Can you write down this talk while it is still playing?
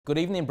Good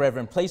evening,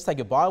 brethren. Please take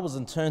your Bibles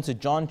and turn to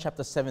John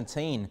chapter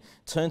 17.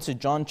 Turn to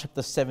John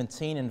chapter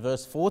 17 and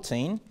verse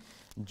 14.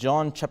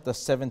 John chapter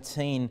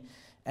 17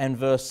 and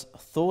verse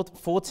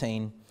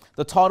 14.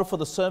 The title for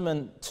the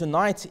sermon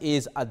tonight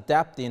is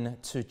Adapting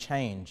to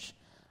Change.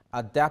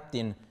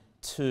 Adapting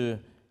to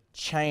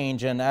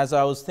Change. And as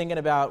I was thinking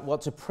about what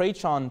to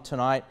preach on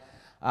tonight,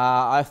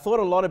 I thought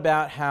a lot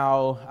about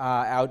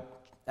how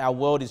our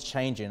world is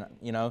changing.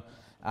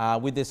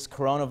 With this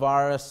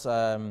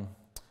coronavirus,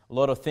 a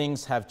lot of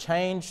things have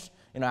changed,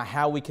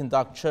 how we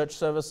conduct church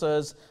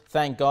services.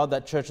 Thank God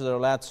that churches are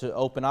allowed to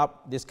open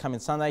up this coming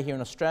Sunday here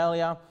in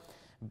Australia,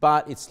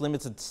 but it's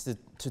limited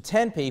to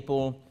 10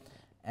 people.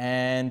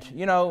 And,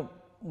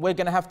 we're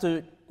going to have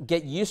to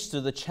get used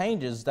to the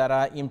changes that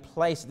are in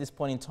place at this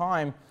point in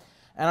time.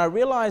 And I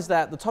realized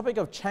that the topic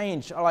of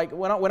change, like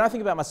when I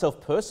think about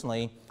myself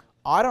personally,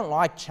 I don't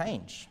like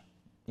change.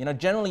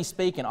 Generally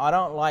speaking, I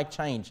don't like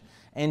change.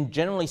 And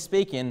generally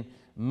speaking,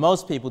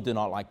 most people do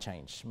not like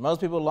change.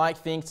 Most people like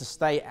things to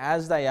stay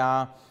as they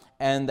are,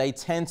 and they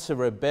tend to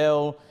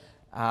rebel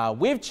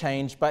with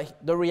change.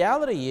 But the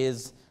reality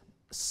is,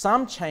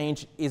 some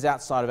change is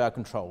outside of our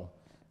control.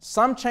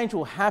 Some change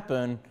will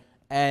happen,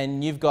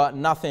 and you've got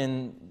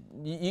nothing,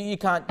 you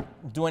can't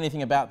do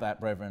anything about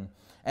that, brethren.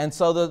 And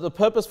so the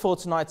purpose for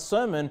tonight's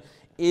sermon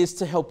is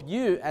to help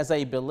you as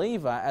a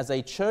believer, as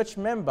a church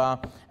member,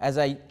 as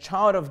a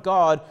child of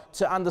God,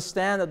 to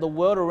understand that the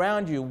world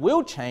around you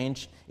will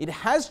change. It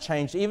has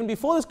changed. Even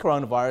before this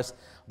coronavirus,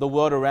 the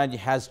world around you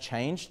has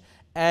changed.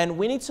 And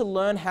we need to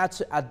learn how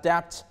to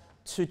adapt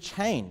to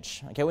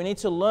change. Okay, we need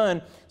to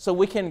learn so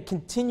we can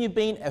continue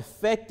being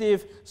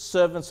effective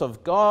servants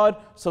of God,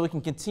 so we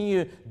can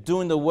continue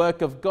doing the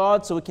work of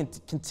God, so we can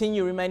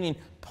continue remaining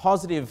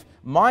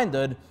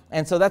positive-minded.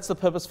 And so that's the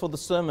purpose for the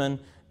sermon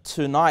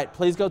tonight.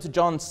 Please go to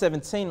John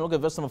 17, look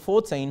at verse number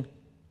 14.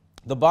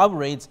 The Bible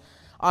reads,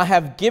 I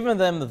have given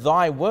them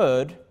thy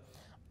word,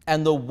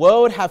 and the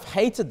world hath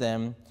hated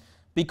them,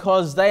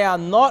 because they are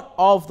not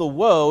of the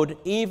world,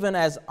 even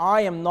as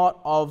I am not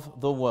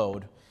of the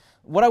world.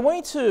 What I want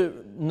you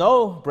to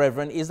know,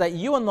 brethren, is that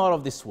you are not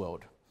of this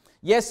world.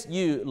 Yes,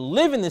 you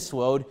live in this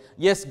world.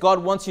 Yes,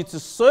 God wants you to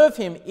serve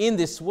Him in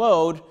this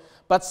world,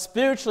 but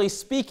spiritually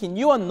speaking,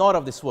 you are not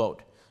of this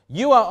world.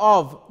 You are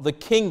of the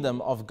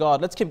kingdom of God.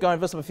 Let's keep going.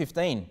 Verse number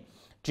 15.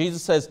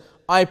 Jesus says,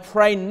 I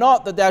pray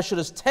not that thou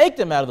shouldest take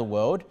them out of the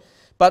world,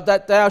 but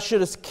that thou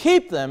shouldest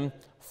keep them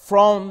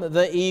from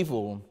the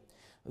evil.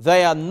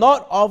 They are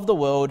not of the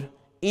world,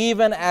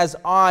 even as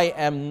I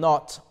am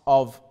not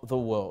of the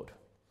world.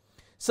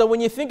 So when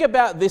you think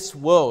about this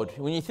world,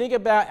 when you think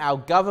about our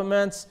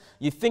governments,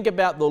 you think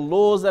about the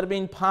laws that have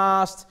been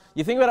passed,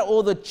 you think about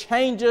all the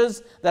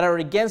changes that are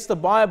against the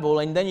Bible,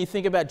 and then you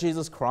think about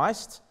Jesus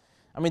Christ.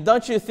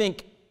 Don't you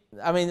think,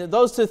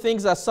 those two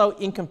things are so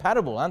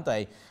incompatible, aren't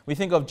they? We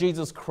think of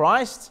Jesus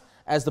Christ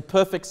as the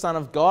perfect Son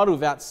of God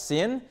without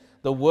sin,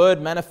 the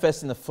Word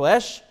manifest in the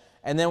flesh,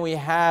 and then we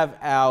have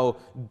our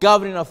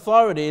governing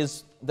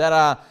authorities that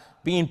are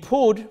being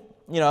pulled,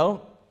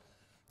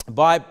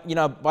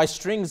 by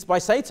strings by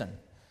Satan.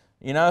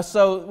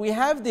 So we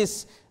have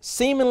this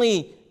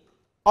seemingly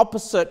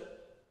opposite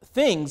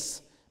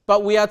things,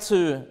 but we are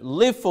to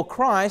live for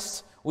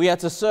Christ, we are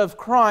to serve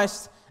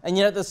Christ, and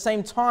yet at the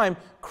same time,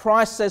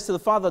 Christ says to the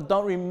Father,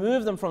 don't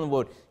remove them from the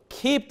world.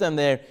 Keep them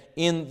there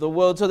in the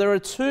world. So there are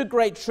two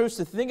great truths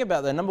to think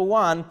about there. Number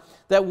one,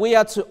 that we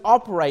are to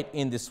operate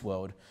in this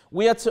world.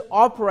 We are to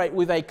operate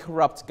with a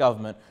corrupt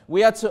government.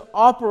 We are to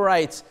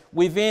operate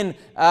within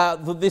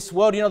this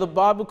world. The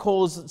Bible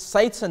calls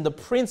Satan the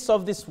prince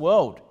of this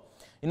world.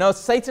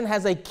 Satan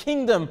has a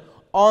kingdom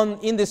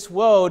in this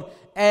world,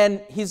 and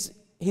his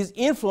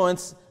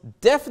influence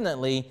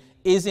definitely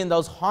is in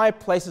those high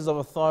places of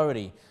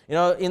authority.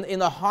 In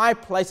the high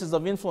places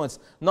of influence,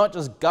 not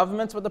just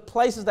governments, but the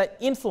places that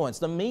influence,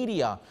 the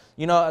media,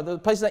 the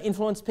places that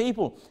influence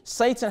people.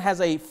 Satan has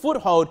a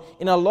foothold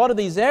in a lot of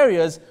these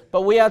areas,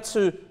 but we are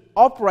to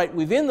operate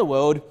within the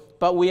world,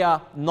 but we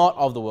are not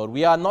of the world.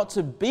 We are not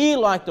to be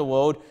like the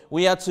world.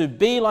 We are to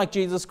be like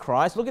Jesus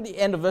Christ. Look at the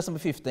end of verse number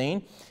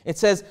 15. It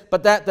says,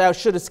 but that thou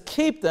shouldest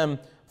keep them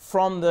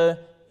from the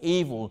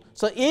evil.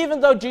 So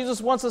even though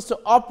Jesus wants us to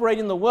operate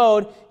in the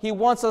world, He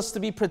wants us to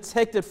be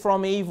protected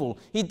from evil.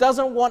 He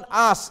doesn't want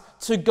us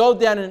to go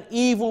down an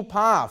evil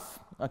path,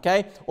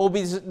 okay, or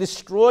be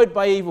destroyed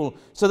by evil.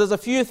 So there's a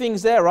few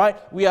things there, right?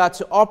 We are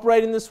to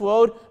operate in this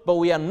world, but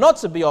we are not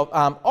to be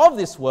of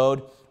this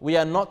world. We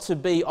are not to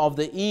be of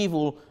the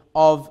evil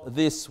of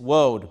this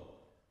world.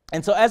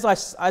 And so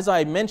as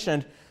I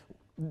mentioned,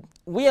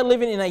 we are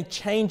living in a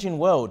changing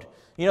world.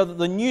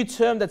 The new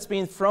term that's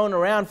been thrown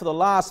around for the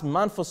last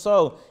month or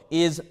so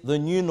is the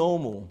new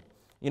normal.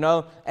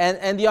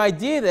 And the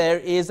idea there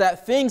is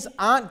that things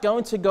aren't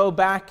going to go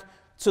back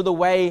to the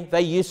way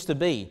they used to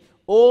be.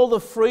 All the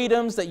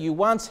freedoms that you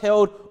once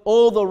held,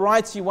 all the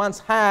rights you once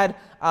had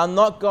are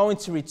not going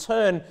to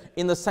return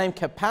in the same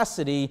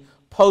capacity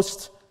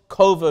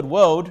post-COVID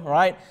world,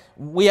 right?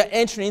 We are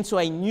entering into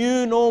a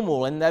new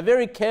normal, and they're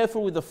very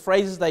careful with the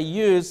phrases they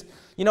use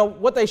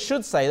what they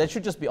should say, they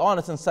should just be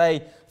honest and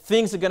say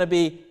things are going to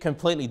be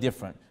completely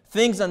different.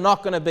 Things are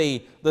not going to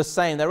be the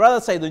same. They rather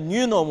say the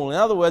new normal. In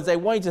other words, they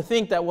want you to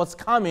think that what's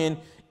coming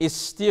is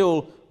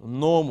still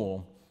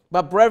normal.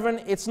 But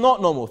brethren, it's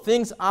not normal.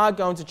 Things are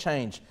going to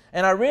change.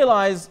 And I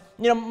realize,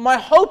 my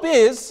hope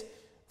is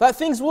that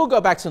things will go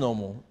back to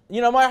normal.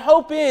 My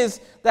hope is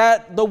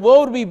that the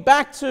world will be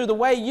back to the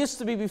way it used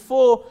to be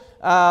before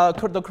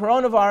the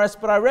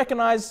coronavirus, but I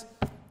recognize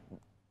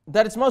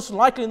that it's most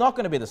likely not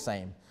going to be the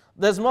same.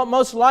 There's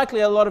most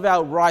likely a lot of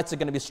our rights are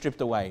going to be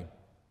stripped away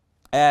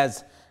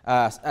as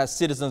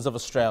citizens of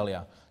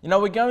Australia.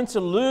 We're going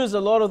to lose a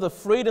lot of the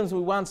freedoms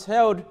we once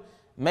held,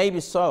 maybe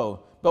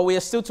so, but we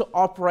are still to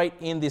operate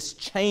in this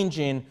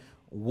changing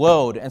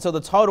world. And so the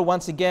title,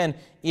 once again,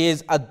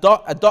 is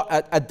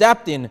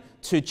adapting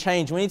to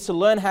change. We need to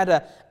learn how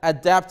to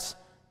adapt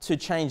to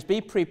change.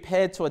 Be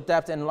prepared to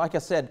adapt. And like I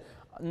said,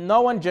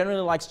 no one generally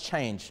likes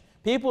change.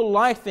 People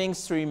like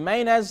things to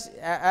remain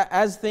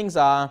as things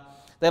are.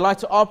 They like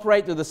to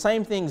operate through the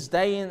same things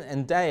day in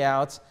and day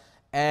out,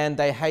 and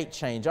they hate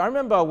change. I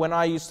remember when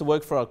I used to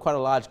work for quite a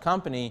large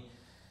company,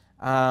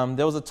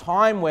 there was a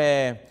time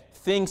where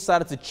things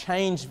started to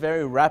change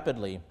very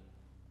rapidly.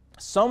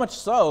 So much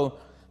so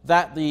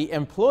that the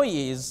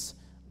employees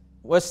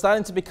were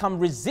starting to become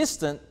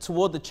resistant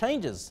toward the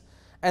changes.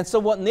 And so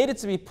what needed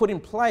to be put in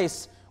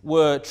place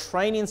were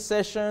training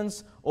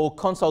sessions or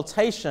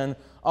consultation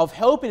of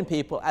helping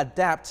people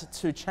adapt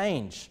to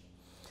change.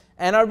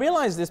 And I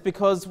realize this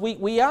because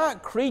we are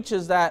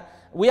creatures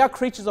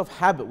of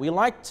habit. We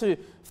like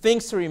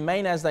things to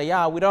remain as they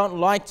are. We don't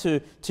like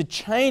to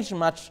change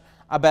much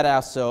about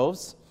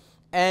ourselves.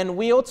 And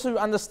we ought to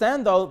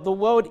understand, though, the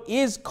world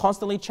is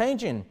constantly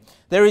changing.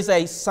 There is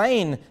a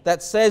saying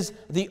that says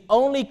the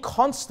only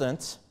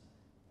constant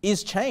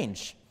is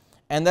change.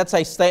 And that's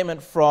a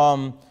statement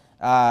from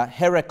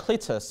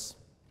Heraclitus.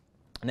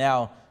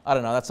 Now, I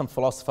don't know, that's some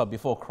philosopher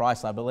before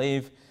Christ, I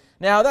believe.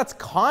 Now, that's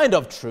kind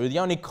of true. The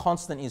only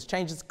constant is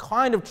change. It's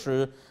kind of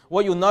true.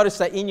 What you'll notice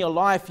that in your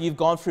life, you've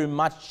gone through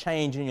much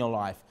change in your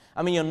life.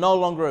 I mean, you're no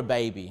longer a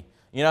baby.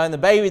 And the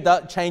baby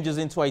changes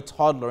into a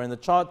toddler, and the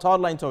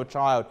toddler into a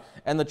child,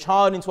 and the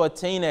child into a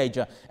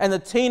teenager, and the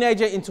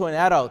teenager into an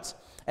adult.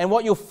 And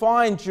what you'll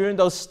find during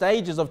those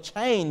stages of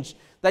change,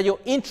 that your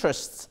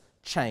interests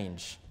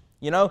change.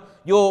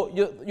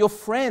 Your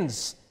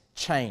friends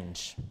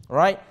change,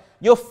 right?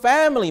 Your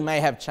family may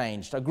have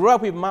changed. I grew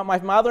up with my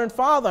mother and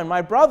father and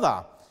my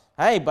brother.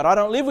 Hey, but I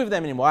don't live with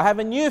them anymore. I have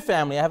a new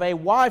family. I have a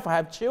wife. I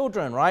have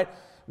children, right?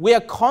 We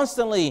are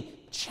constantly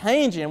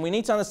changing, and we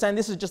need to understand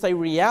this is just a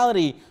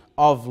reality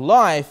of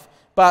life,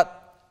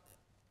 but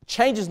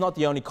change is not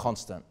the only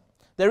constant.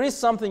 There is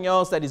something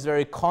else that is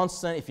very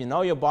constant. If you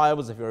know your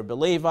Bibles, if you're a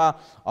believer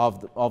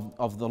of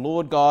the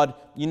Lord God,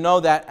 you know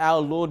that our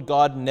Lord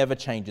God never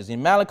changes.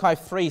 In Malachi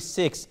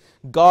 3:6,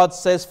 God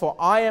says, "For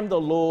I am the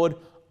Lord,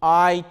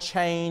 I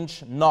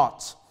change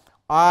not.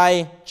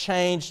 I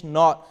change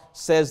not,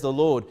 says the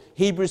Lord."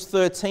 Hebrews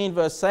 13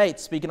 verse 8,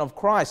 speaking of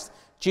Christ,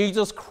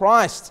 Jesus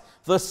Christ,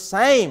 the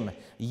same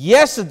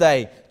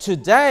yesterday,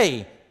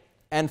 today,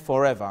 and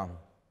forever.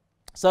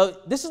 So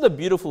this is the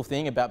beautiful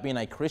thing about being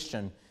a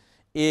Christian,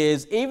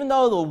 is even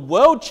though the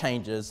world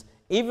changes,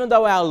 even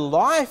though our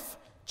life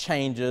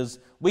changes,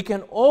 we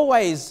can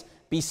always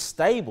be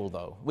stable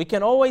though. We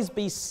can always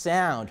be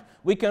sound.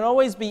 We can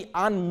always be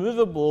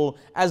unmovable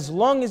as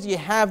long as you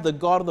have the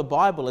God of the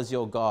Bible as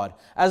your God,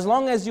 as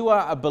long as you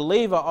are a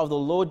believer of the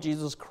Lord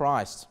Jesus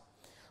Christ.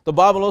 The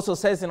Bible also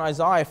says in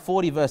Isaiah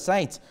 40 verse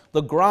 8,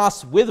 "The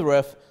grass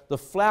withereth, the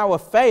flower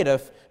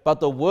fadeth, but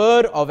the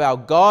word of our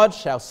God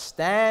shall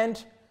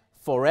stand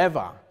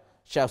forever."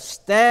 Shall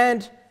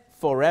stand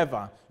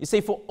forever. You see,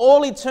 for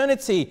all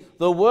eternity,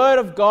 the word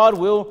of God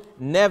will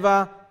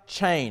never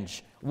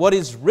change. What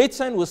is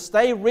written will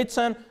stay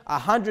written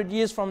 100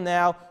 years from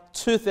now,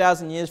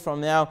 2,000 years from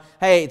now.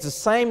 Hey, it's the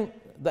same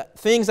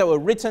things that were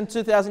written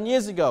 2,000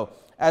 years ago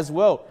as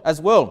well.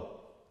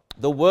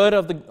 The word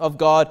of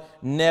God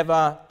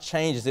never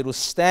changes. It will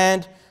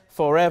stand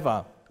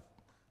forever.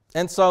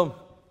 And so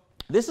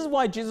this is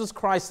why Jesus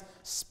Christ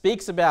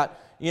speaks about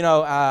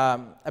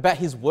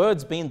his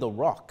words being the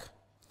rock.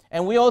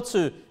 And we ought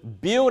to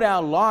build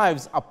our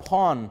lives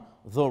upon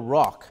the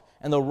rock.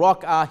 And the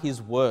rock are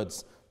his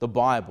words, the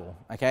Bible.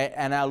 Okay?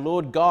 And our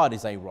Lord God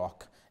is a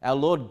rock. Our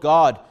Lord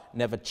God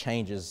never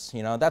changes.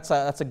 That's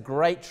a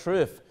great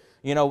truth,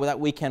 that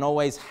we can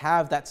always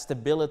have that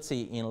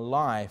stability in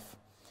life.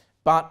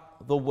 But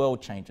the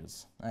world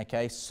changes.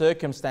 Okay?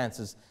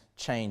 Circumstances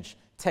change.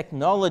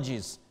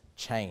 Technologies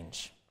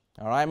change.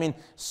 All right? I mean,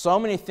 so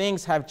many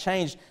things have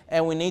changed,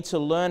 and we need to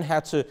learn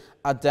how to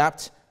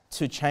adapt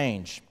to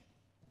change.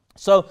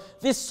 So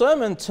this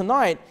sermon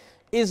tonight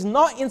is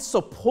not in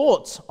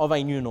support of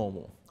a new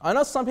normal. I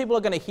know some people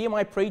are going to hear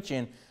my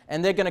preaching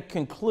and they're going to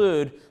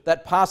conclude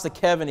that Pastor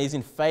Kevin is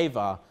in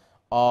favor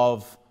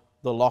of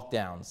the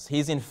lockdowns.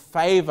 He's in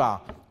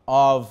favor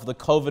of the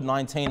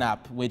COVID-19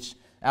 app, which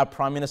our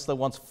Prime Minister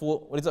wants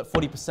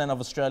 40% of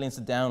Australians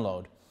to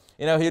download.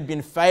 he'd be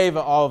in favor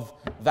of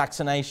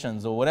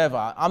vaccinations or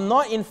whatever. I'm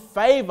not in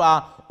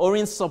favor or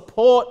in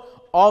support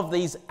of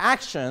these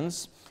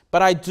actions,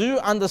 but I do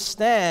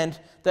understand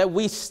that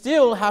we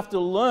still have to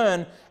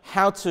learn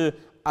how to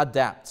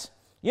adapt.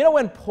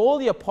 When Paul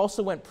the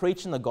Apostle went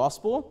preaching the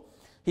gospel,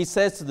 he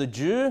says to the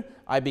Jew,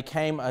 I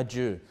became a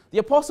Jew. The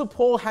Apostle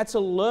Paul had to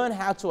learn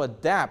how to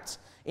adapt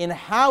in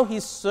how he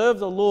served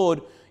the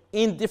Lord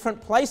in different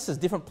places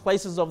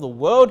of the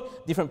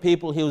world, different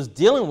people he was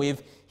dealing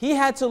with. He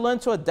had to learn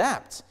to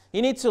adapt. He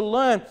needed to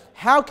learn,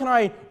 how can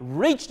I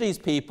reach these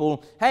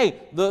people? Hey,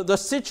 the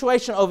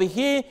situation over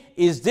here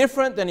is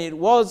different than it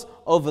was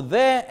over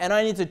there, and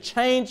I need to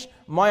change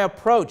my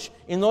approach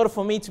in order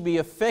for me to be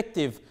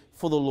effective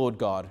for the Lord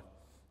God.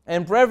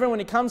 And brethren, when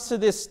it comes to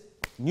this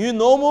new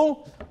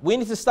normal, we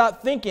need to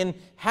start thinking,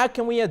 how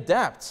can we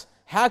adapt?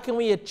 How can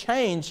we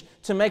change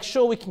to make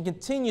sure we can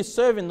continue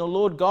serving the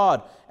Lord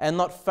God and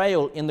not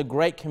fail in the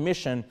Great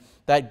Commission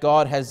that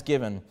God has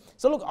given?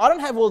 So look, I don't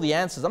have all the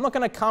answers. I'm not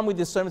going to come with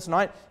this sermon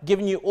tonight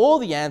giving you all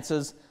the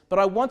answers, but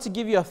I want to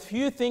give you a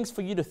few things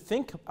for you to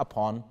think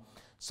upon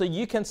so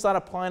you can start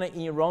applying it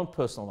in your own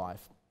personal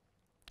life.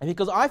 And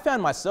because I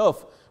found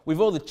myself, with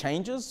all the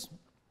changes,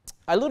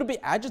 a little bit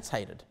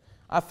agitated.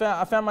 I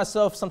found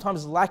myself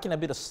sometimes lacking a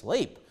bit of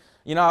sleep.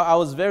 I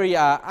was very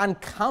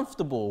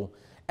uncomfortable.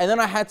 And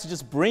then I had to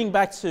just bring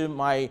back to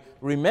my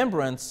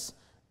remembrance,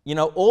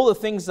 all the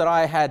things that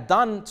I had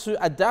done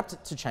to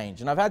adapt to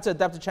change. And I've had to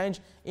adapt to change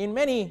in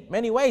many,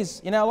 many ways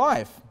in our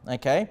life,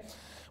 okay?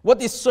 What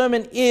this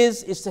sermon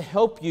is to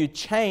help you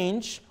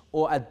change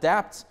or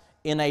adapt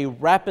in a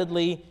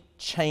rapidly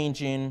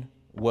changing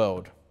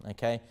world,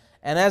 okay?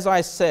 And as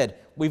I said,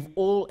 we've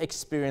all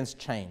experienced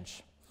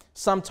change.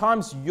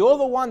 Sometimes you're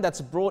the one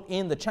that's brought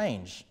in the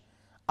change.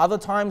 Other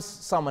times,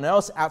 someone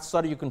else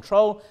outside of your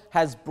control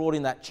has brought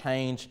in that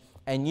change,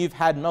 and you've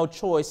had no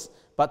choice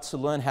but to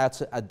learn how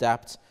to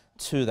adapt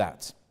to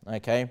that,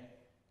 okay?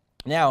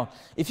 Now,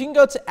 if you can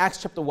go to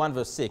Acts chapter 1,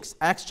 verse 6.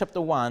 Acts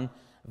chapter 1,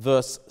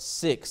 verse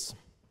 6.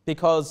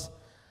 Because,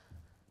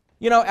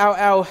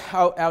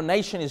 our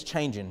nation is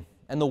changing,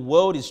 and the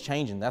world is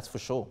changing, that's for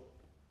sure.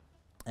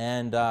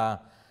 And, I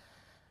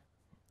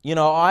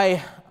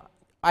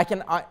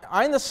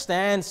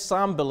understand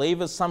some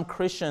believers, some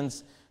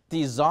Christians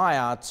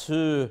desire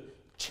to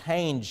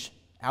change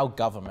our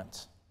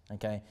government,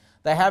 okay?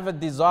 They have a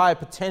desire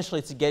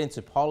potentially to get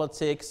into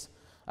politics,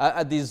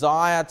 a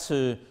desire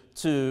to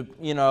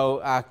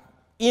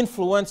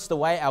influence the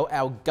way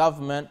our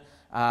government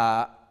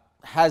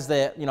has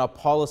their,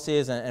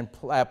 policies and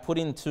put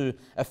into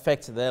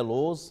effect their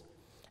laws.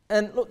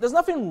 And look, there's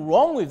nothing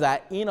wrong with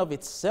that in of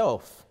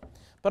itself.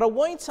 But I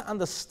want you to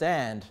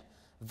understand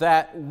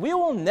that we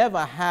will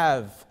never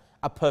have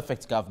a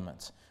perfect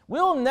government.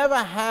 We'll never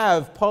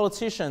have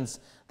politicians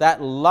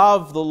that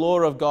love the law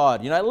of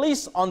God, at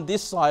least on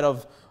this side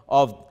of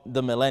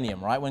the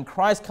millennium, right? When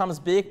Christ comes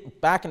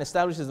back and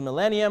establishes the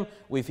millennium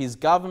with his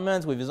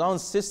government, with his own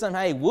system,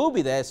 hey, we'll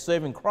be there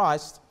serving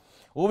Christ.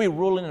 We'll be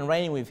ruling and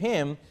reigning with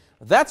him.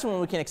 That's when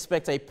we can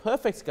expect a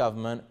perfect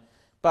government.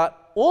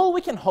 But all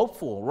we can hope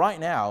for right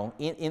now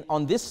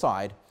on this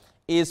side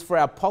is for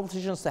our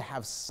politicians to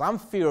have some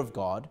fear of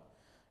God,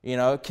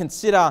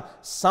 consider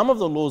some of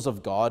the laws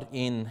of God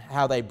in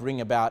how they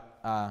bring about,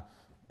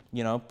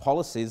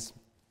 policies.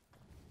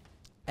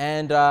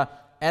 And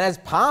as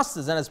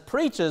pastors and as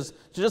preachers,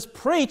 to just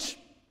preach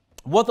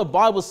what the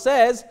Bible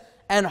says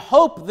and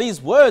hope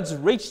these words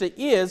reach the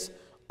ears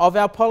of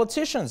our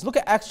politicians. Look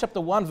at Acts chapter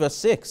 1, verse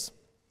 6.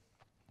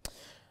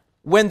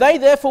 When they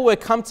therefore were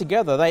come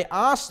together, they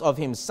asked of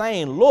him,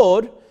 saying,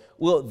 Lord,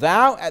 wilt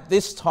thou at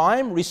this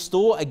time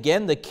restore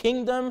again the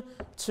kingdom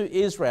to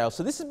Israel?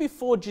 So this is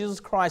before Jesus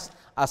Christ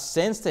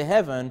ascends to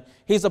heaven.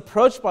 He's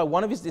approached by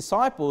one of his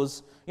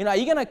disciples. Are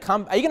you going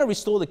to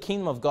restore the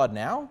kingdom of God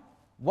now?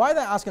 Why are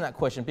they asking that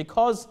question?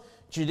 Because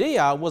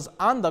Judea was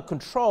under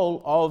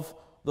control of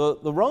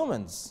the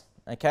Romans.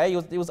 Okay,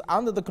 it was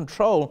under the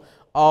control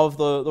of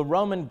the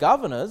Roman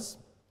governors.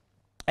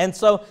 And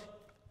so,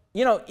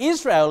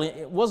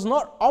 Israel was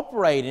not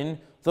operating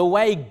the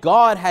way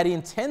God had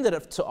intended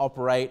it to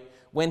operate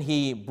when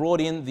he brought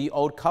in the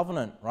old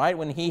covenant, right?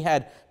 When he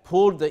had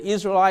pulled the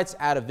Israelites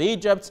out of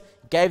Egypt,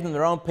 gave them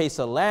their own piece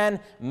of land,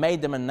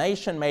 made them a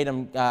nation, made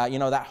them,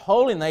 that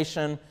holy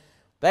nation.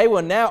 They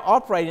were now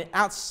operating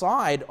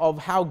outside of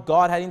how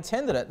God had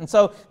intended it. And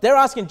so they're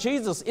asking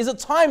Jesus, is it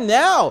time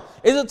now?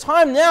 Is it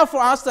time now for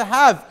us to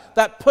have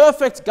that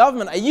perfect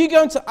government? Are you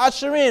going to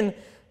usher in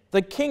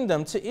the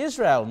kingdom to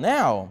Israel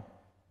now?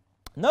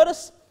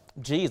 Notice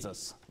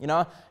Jesus.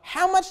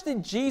 How much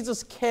did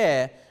Jesus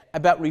care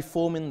about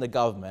reforming the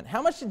government?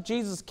 How much did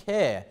Jesus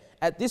care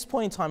at this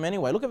point in time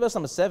anyway? Look at verse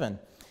number 7.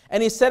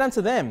 And he said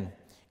unto them,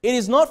 it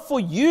is not for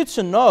you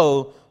to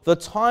know the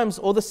times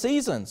or the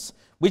seasons,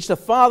 which the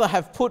Father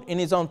hath put in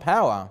his own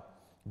power,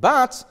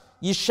 but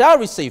ye shall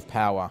receive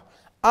power.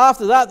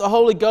 After that the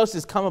Holy Ghost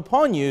is come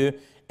upon you,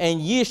 and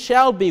ye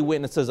shall be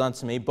witnesses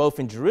unto me, both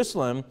in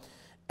Jerusalem,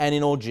 and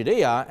in all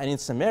Judea, and in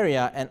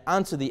Samaria, and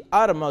unto the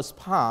uttermost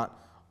part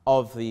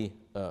of the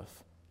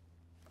earth.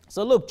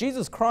 So look,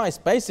 Jesus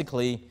Christ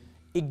basically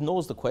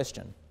ignores the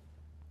question.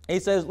 He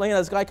says,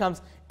 this guy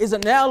comes, is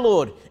it now,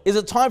 Lord? Is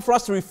it time for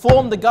us to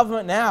reform the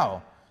government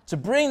now? To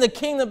bring the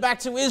kingdom back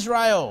to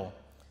Israel?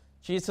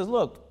 Jesus says,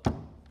 look,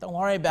 don't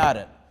worry about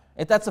it.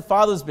 If that's the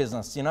Father's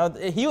business, he knows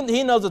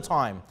the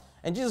time.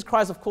 And Jesus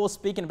Christ, of course,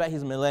 speaking about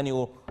his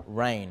millennial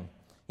reign.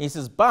 He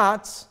says,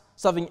 but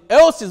something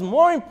else is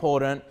more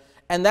important,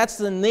 and that's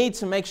the need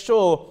to make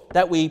sure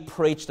that we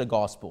preach the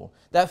gospel.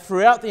 That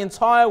throughout the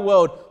entire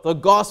world, the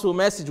gospel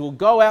message will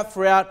go out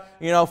throughout,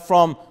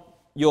 from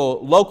your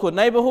local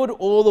neighborhood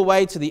all the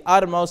way to the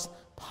uttermost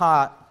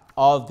part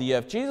of the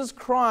earth. Jesus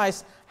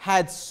Christ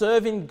had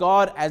serving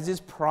God as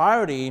his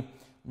priority,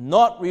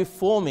 not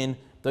reforming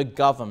the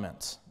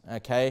government.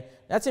 Okay?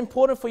 That's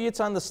important for you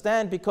to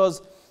understand,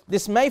 because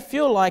this may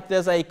feel like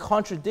there's a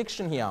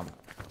contradiction here,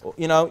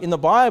 in the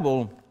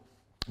Bible,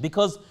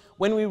 because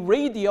when we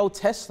read the Old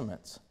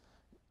Testament,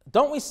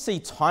 don't we see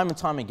time and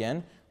time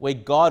again where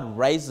God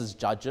raises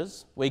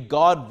judges, where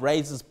God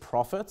raises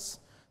prophets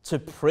to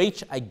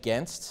preach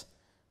against,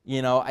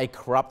 a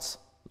corrupt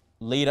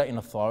leader in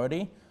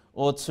authority,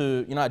 or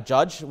to, a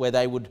judge where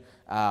they would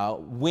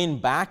win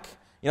back,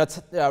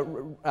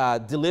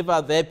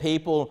 deliver their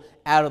people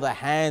out of the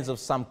hands of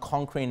some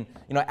conquering,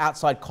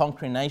 outside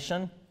conquering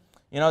nation?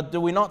 Do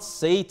we not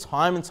see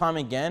time and time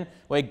again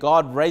where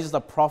God raises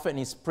a prophet and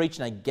he's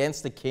preaching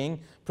against the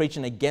king,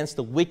 preaching against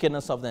the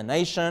wickedness of the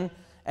nation?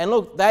 And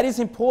look, that is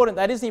important.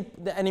 That is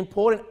an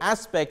important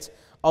aspect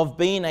of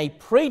being a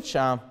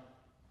preacher.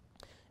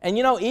 And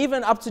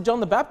even up to John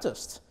the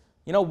Baptist.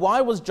 Why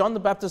was John the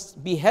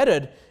Baptist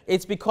beheaded?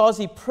 It's because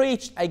he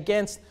preached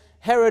against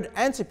Herod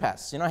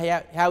Antipas.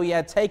 How he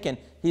had taken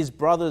his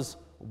brother's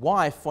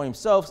wife for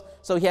himself.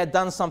 So he had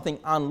done something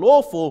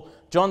unlawful.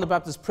 John the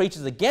Baptist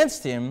preaches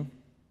against him.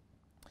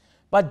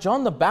 But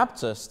John the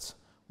Baptist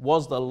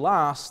was the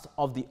last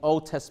of the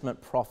Old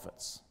Testament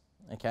prophets.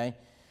 Okay?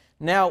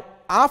 Now,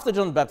 after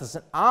John the Baptist,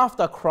 and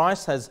after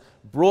Christ has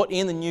brought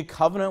in the new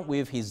covenant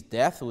with his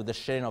death, with the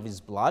shedding of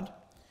his blood,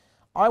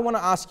 I want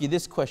to ask you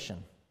this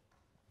question.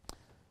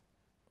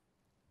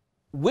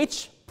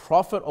 Which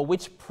prophet or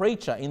which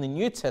preacher in the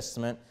New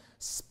Testament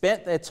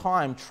spent their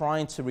time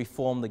trying to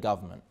reform the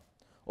government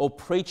or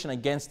preaching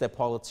against their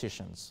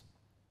politicians?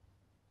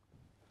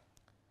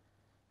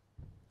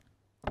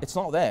 It's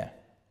not there.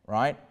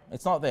 Right?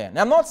 It's not there.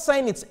 Now, I'm not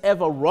saying it's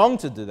ever wrong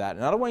to do that,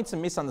 and I don't want you to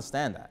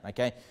misunderstand that,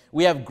 okay?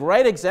 We have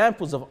great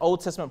examples of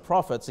Old Testament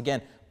prophets,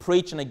 again,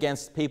 preaching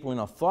against people in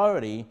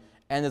authority,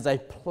 and there's a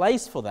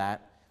place for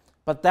that,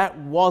 but that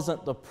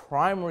wasn't the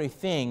primary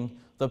thing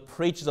the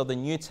preachers of the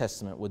New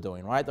Testament were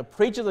doing, right? The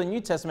preachers of the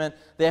New Testament,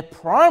 their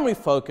primary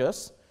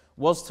focus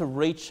was to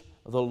reach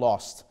the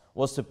lost,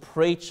 was to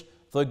preach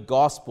the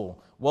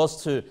gospel,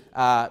 was to,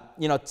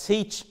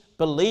 teach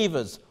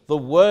believers the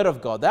word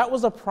of God. That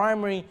was the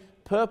primary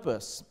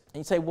purpose. And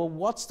you say, well,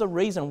 what's the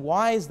reason?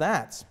 Why is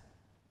that?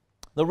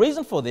 The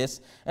reason for this,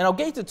 and I'll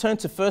get you to turn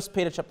to 1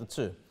 Peter chapter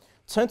 2.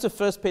 Turn to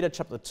 1 Peter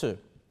chapter 2.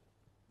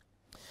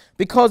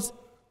 Because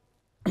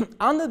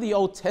under the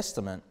Old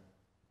Testament,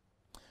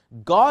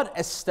 God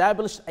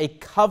established a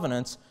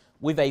covenant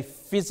with a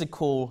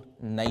physical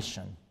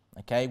nation.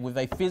 Okay? With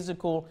a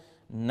physical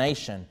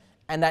nation.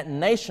 And that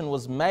nation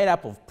was made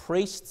up of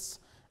priests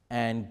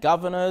and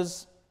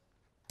governors.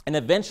 And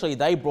eventually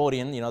they brought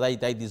in,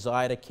 they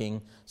desired a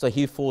king, so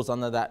he falls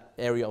under that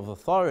area of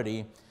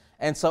authority.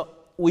 And so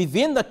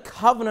within the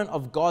covenant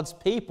of God's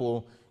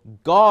people,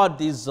 God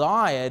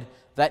desired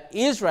that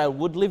Israel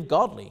would live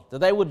godly, that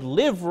they would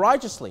live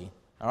righteously,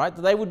 all right,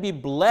 that they would be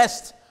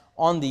blessed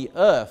on the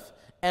earth.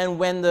 And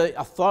when the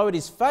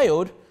authorities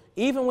failed,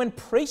 even when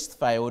priests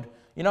failed,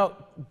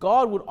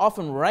 God would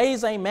often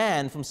raise a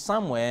man from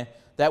somewhere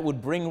that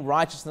would bring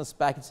righteousness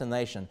back into the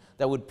nation,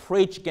 that would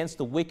preach against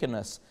the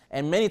wickedness.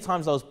 And many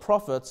times those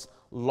prophets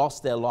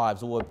lost their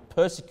lives or were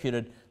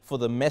persecuted for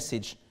the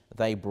message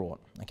they brought.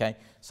 Okay?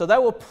 So they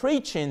were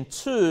preaching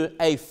to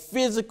a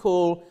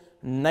physical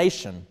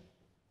nation.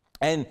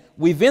 And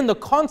within the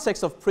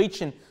context of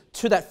preaching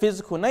to that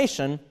physical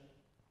nation,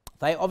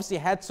 they obviously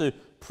had to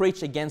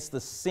preach against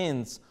the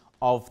sins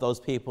of those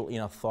people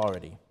in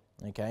authority.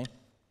 Okay?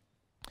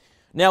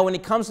 Now, when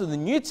it comes to the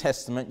New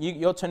Testament,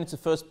 you're turning to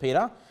 1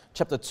 Peter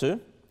chapter 2.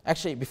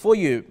 Actually, before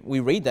we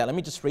read that, let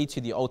me just read to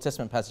you the Old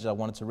Testament passage I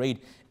wanted to read.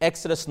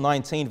 Exodus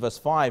 19 verse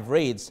 5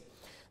 reads,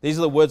 these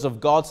are the words of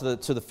God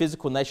to the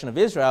physical nation of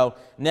Israel.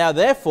 Now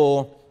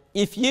therefore,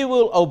 if you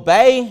will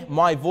obey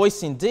my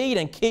voice indeed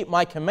and keep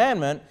my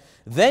commandment,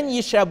 then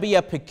ye shall be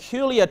a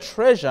peculiar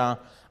treasure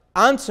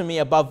unto me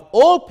above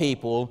all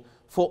people,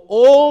 for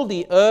all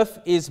the earth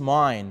is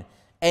mine.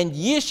 And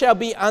ye shall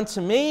be unto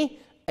me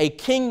a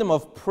kingdom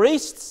of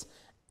priests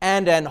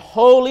and an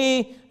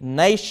holy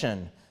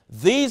nation.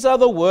 These are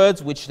the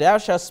words which thou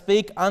shalt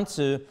speak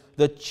unto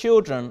the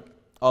children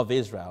of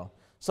Israel.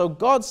 So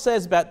God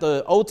says about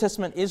the Old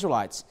Testament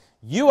Israelites,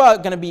 you are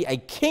going to be a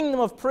kingdom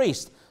of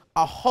priests,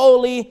 a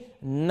holy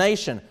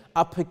nation,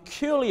 a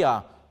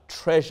peculiar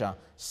treasure,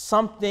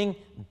 something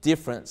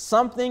different,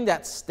 something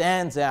that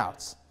stands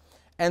out.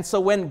 And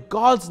so when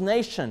God's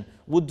nation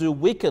would do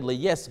wickedly,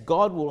 yes,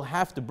 God will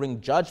have to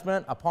bring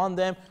judgment upon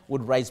them,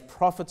 would raise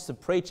prophets to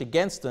preach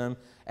against them.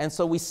 And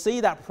so we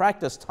see that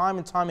practice time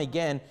and time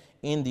again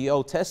in the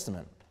Old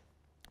Testament.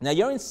 Now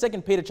you're in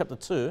 2 Peter chapter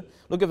 2,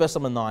 look at verse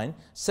number 9.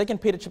 2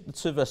 Peter chapter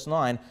 2 verse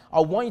 9, I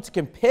want you to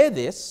compare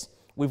this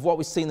with what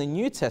we see in the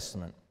New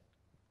Testament.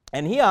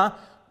 And here,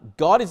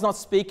 God is not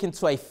speaking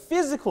to a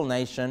physical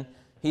nation,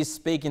 He's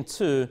speaking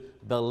to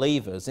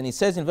believers. And He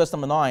says in verse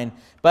number 9,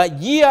 but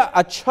ye are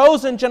a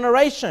chosen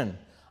generation,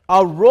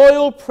 a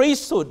royal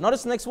priesthood,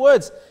 notice the next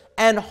words,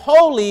 and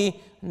holy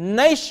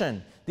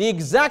nation. The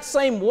exact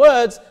same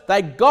words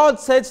that God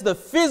said to the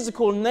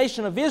physical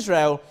nation of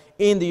Israel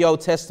in the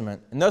Old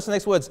Testament. And notice the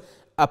next words,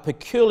 a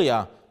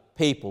peculiar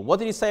people. What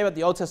did He say about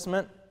the Old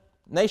Testament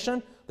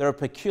nation? They're a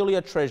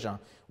peculiar treasure.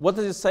 What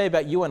does it say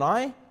about you and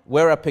I?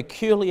 We're a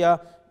peculiar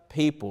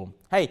people.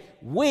 Hey,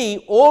 we,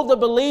 all the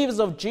believers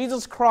of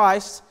Jesus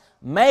Christ,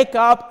 make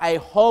up a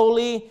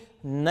holy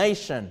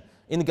nation.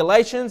 In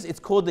Galatians, it's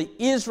called the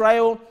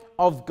Israel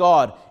of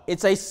God.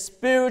 It's a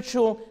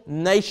spiritual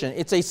nation.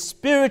 It's a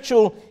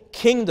spiritual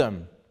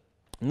kingdom.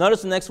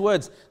 Notice the next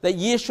words, that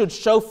ye should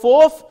show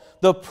forth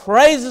the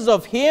praises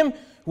of Him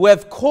who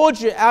have called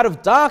you out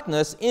of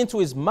darkness into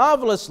His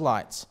marvelous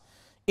light,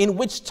 in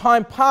which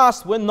time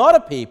past were not a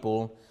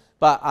people,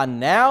 but are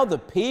now the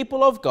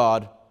people of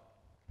God,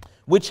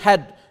 which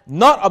had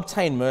not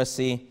obtained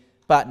mercy,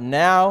 but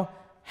now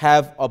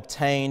have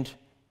obtained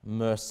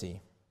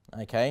mercy.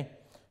 Okay?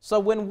 So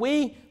when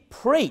we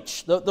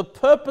preach, the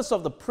purpose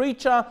of the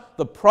preacher,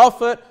 the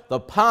prophet, the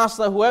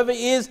pastor, whoever it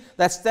is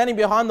that's standing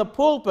behind the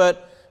pulpit,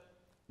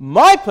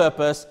 my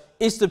purpose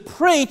is to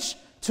preach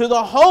to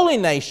the holy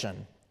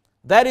nation.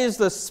 That is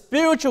the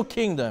spiritual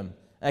kingdom.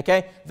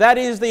 Okay? That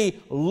is the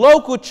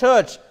local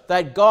church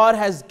that God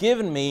has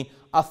given me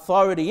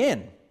authority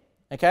in.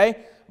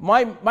 Okay?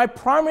 My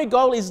primary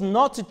goal is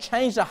not to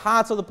change the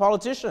hearts of the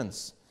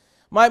politicians.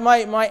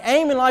 My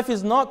aim in life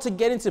is not to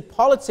get into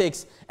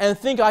politics and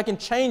think I can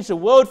change the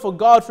world for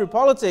God through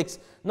politics.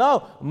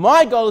 No,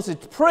 my goal is to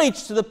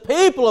preach to the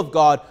people of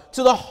God,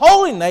 to the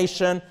holy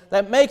nation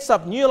that makes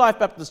up New Life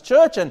Baptist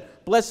Church and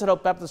Blessed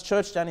Hope Baptist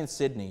Church down in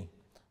Sydney.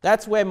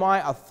 That's where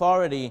my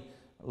authority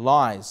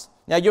lies.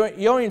 Now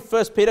you're in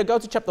 1 Peter, go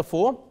to chapter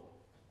 4.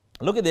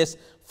 Look at this,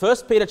 1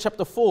 Peter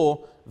chapter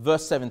 4,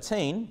 verse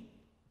 17.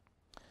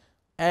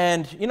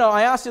 And, you know,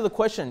 I asked you the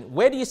question,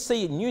 where do you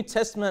see New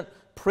Testament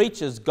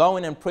preachers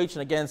going and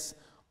preaching against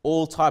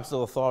all types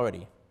of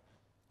authority?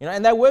 You know,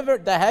 and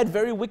they had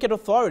very wicked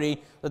authority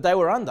that they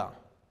were under.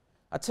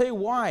 I tell you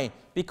why.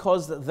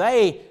 Because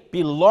they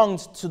belonged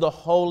to the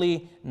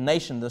holy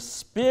nation, the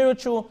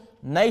spiritual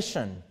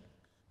nation.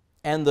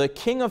 And the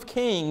King of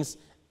Kings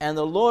and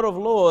the Lord of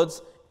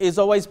Lords is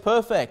always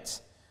perfect.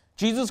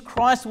 Jesus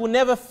Christ will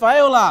never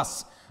fail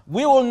us.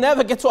 We will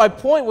never get to a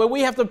point where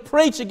we have to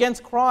preach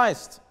against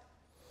Christ.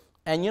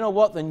 And you know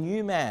what? The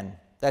new man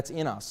that's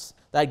in us,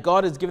 that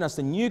God has given us,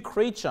 the new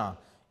creature,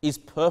 is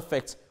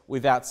perfect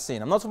without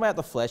sin. I'm not talking about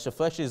the flesh. The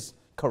flesh is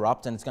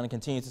corrupt and it's going to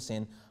continue to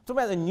sin. I'm talking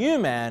about the new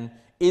man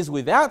is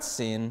without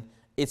sin,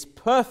 it's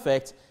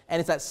perfect, and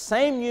it's that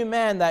same new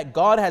man that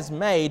God has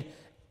made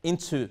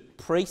into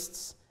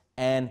priests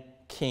and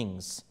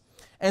kings.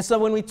 And so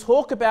when we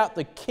talk about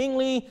the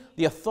kingly,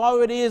 the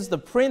authorities, the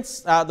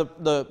priests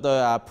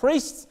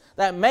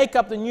that make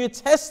up the New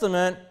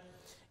Testament,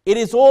 it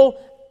is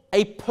all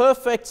a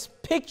perfect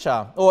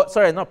picture, or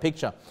sorry, not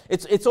picture.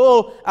 It's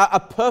all a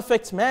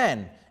perfect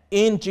man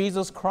in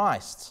Jesus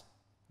Christ.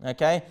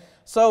 Okay?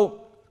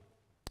 So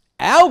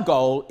our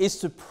goal is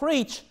to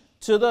preach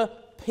to the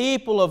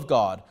people of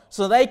God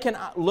so they can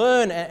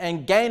learn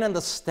and gain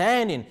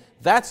understanding.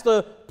 That's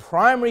the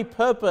primary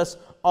purpose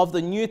of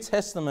the New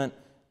Testament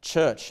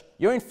church.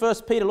 You're in 1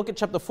 Peter, look at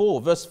chapter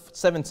 4, verse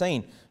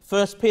 17.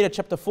 1 Peter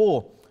chapter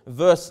 4,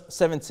 verse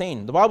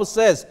 17. The Bible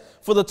says,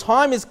 for the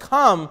time is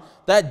come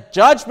that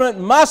judgment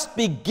must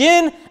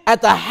begin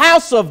at the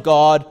house of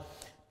God,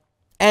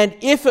 and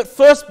if it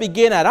first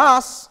begin at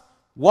us,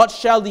 what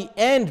shall the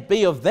end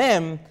be of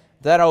them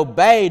that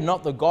obey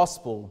not the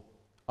gospel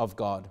of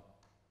God?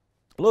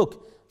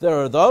 Look, there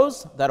are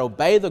those that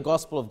obey the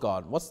gospel of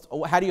God.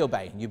 How do you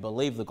obey? You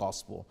believe the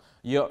gospel.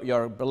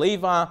 You're a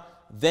believer,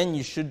 then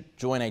you should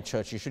join a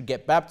church. You should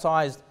get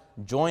baptized,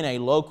 join a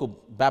local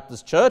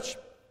Baptist church.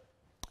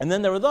 And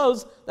then there are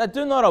those that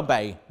do not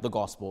obey the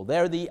gospel.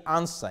 They're the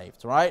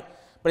unsaved, right?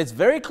 But it's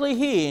very clear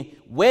here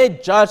where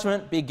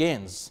judgment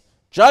begins.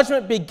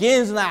 Judgment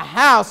begins in the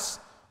house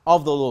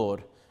of the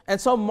Lord.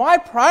 And so my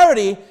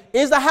priority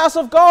is the house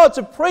of God,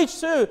 to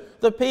preach to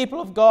the people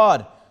of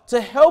God,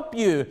 to help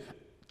you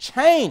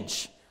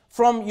change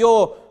from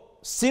your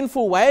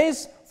sinful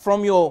ways,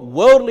 from your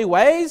worldly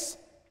ways,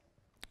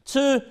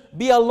 to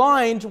be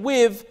aligned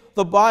with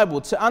the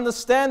Bible, to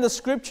understand the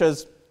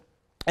scriptures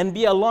and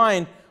be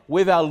aligned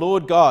with our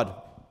Lord God.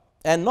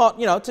 And not,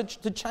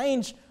 to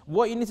change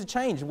what you need to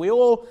change. We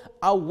all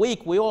are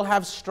weak. We all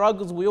have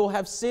struggles. We all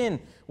have sin.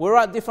 We're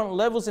at different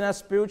levels in our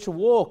spiritual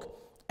walk.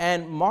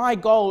 And my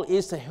goal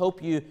is to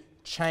help you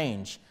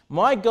change.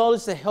 My goal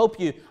is to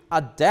help you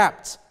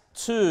adapt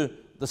to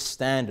the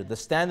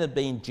standard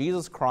being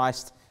Jesus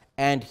Christ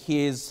and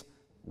His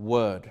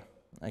Word.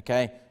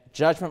 Okay?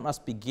 Judgment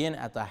must begin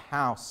at the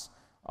house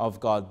of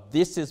God.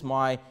 This is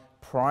my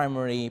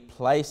primary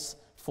place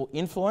for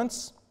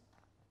influence.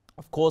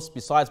 Of course,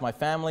 besides my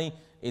family,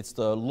 it's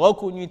the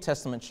local New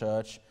Testament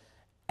church.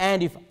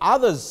 And if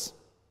others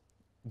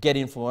get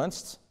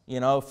influenced,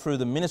 through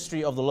the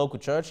ministry of the local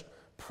church,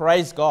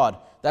 praise God.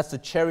 That's the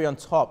cherry on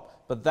top.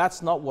 But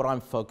that's not what I'm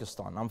focused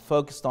on. I'm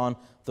focused on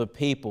the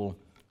people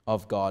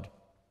of God.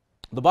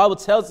 The Bible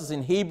tells us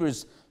in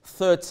Hebrews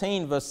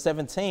 13, verse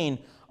 17,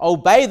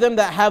 obey them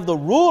that have the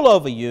rule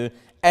over you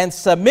and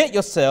submit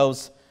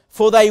yourselves,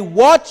 for they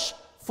watch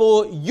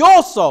for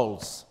your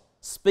souls.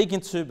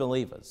 Speaking to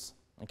believers.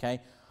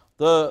 Okay?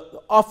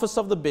 The office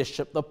of the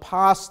bishop, the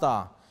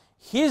pastor,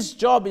 his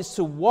job is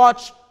to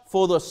watch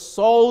for the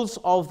souls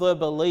of the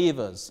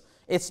believers.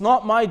 It's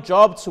not my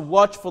job to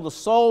watch for the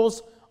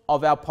souls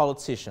of our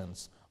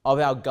politicians, of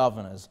our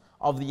governors,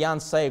 of the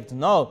unsaved.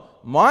 No,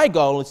 my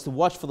goal is to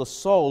watch for the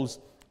souls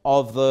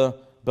of the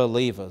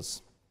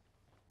believers.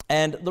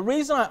 And the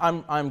reason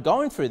I'm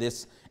going through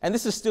this, and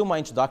this is still my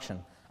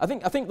introduction. I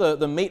think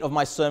the meat of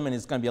my sermon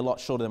is going to be a lot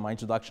shorter than my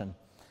introduction.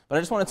 But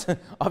I just wanted to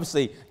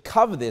obviously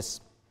cover this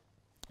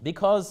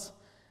because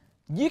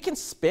you can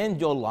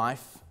spend your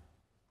life,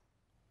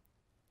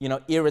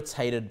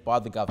 irritated by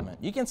the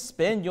government. You can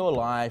spend your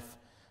life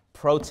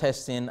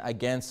protesting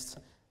against,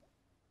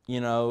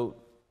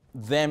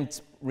 them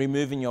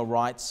removing your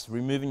rights,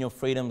 removing your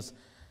freedoms.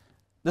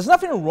 There's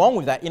nothing wrong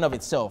with that in of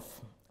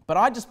itself. But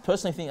I just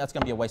personally think that's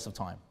going to be a waste of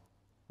time.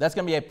 That's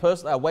going to be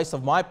a waste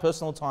of my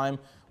personal time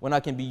when I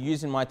can be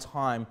using my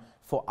time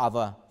for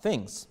other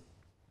things.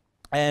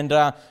 And,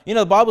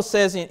 the Bible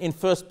says in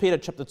 1 Peter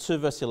chapter 2,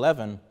 verse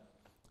 11,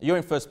 you're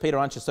in 1 Peter,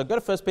 aren't you? So go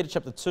to 1 Peter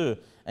chapter 2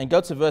 and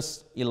go to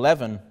verse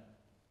 11.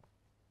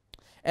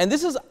 And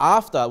this is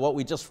after what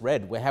we just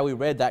read, how we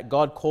read that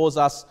God calls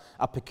us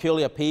a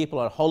peculiar people,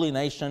 a holy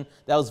nation.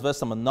 That was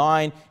verse number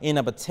 9. In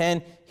number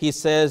 10, he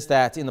says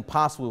that in the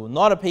past we were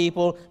not a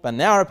people, but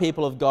now are a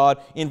people of God.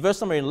 In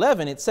verse number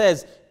 11, it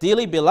says,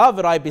 dearly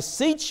beloved, I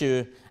beseech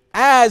you,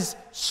 as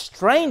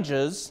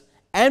strangers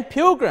and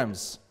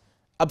pilgrims,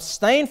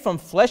 abstain from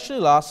fleshly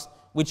lusts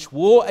which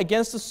war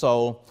against the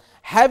soul,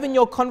 having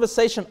your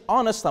conversation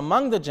honest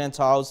among the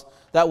Gentiles,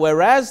 that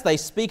whereas they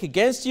speak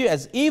against you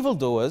as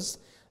evildoers,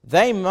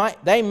 they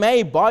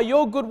may by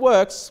your good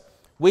works,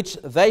 which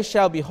they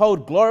shall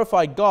behold,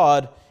 glorify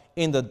God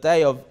in the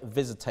day of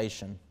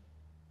visitation.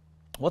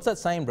 What's that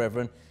saying,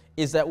 brethren?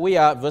 Is that we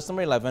are, verse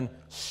number 11,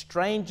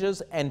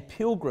 strangers and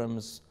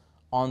pilgrims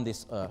on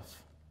this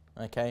earth.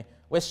 Okay?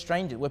 We're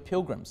strangers, we're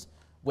pilgrims.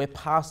 We're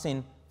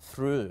passing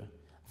through.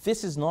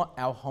 This is not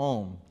our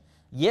home.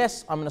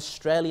 Yes, I'm an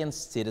Australian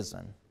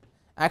citizen.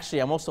 Actually,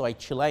 I'm also a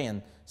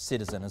Chilean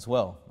citizen as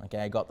well. Okay,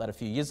 I got that a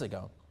few years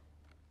ago.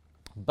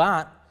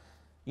 But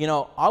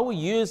I will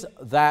use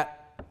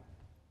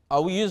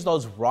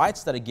those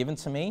rights that are given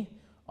to me.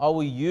 I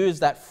will use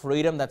that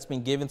freedom that's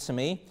been given to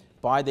me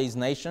by these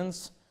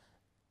nations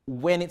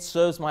when it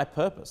serves my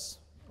purpose.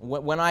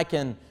 When I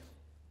kind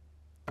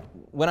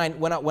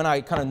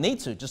of need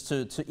to, just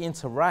to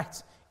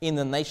interact in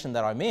the nation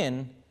that I'm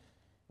in.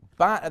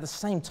 But at the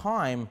same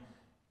time,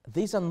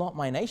 these are not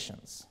my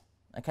nations.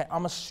 Okay,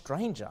 I'm a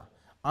stranger.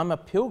 I'm a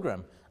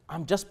pilgrim.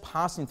 I'm just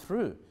passing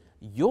through.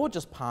 You're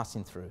just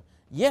passing through.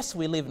 Yes,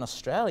 we live in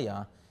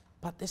Australia,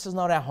 but this is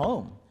not our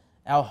home.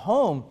 Our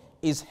home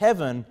is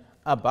heaven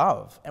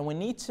above, and we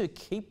need to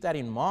keep that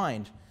in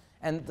mind.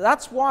 And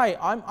that's why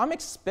I'm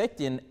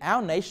expecting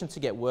our nation to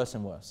get worse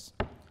and worse.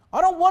 I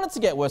don't want it to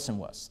get worse and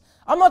worse.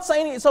 I'm not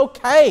saying it's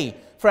okay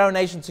for our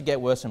nation to get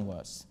worse and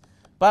worse.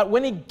 But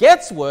when it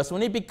gets worse,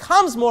 when it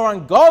becomes more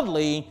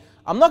ungodly,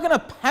 I'm not going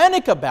to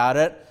panic about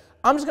it.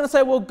 I'm just going to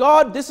say, well,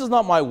 God, this is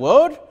not my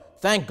world.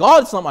 Thank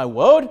God it's not my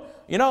world.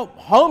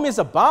 Home is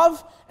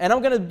above. And I'm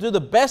going to do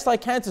the best I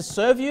can to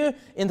serve you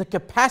in the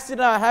capacity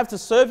that I have to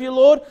serve you,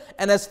 Lord.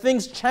 And as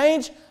things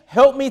change,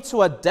 help me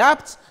to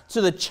adapt to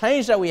the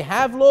change that we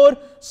have, Lord,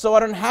 so I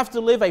don't have to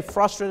live a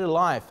frustrated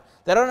life,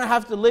 that I don't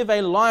have to live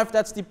a life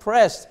that's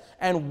depressed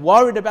and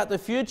worried about the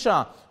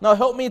future. No,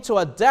 help me to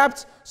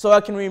adapt so I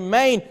can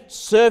remain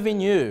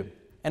serving you.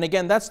 And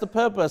again, that's the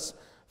purpose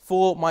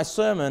for my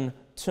sermon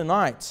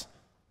tonight.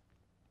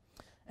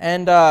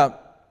 And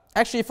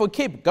actually, if we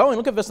keep going,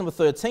 look at verse number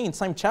 13,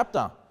 same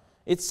chapter.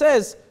 It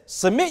says,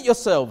 submit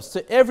yourselves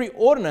to every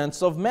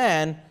ordinance of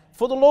man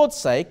for the Lord's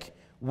sake,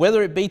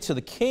 whether it be to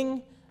the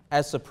king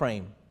as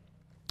supreme.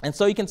 And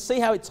so you can see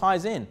how it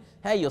ties in.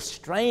 Hey, you're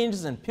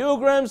strangers and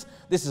pilgrims.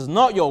 This is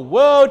not your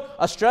world.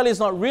 Australia is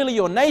not really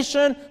your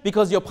nation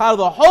because you're part of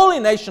the holy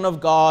nation of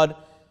God.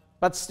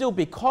 But still,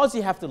 because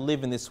you have to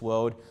live in this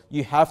world,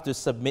 you have to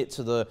submit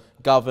to the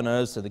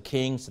governors, to the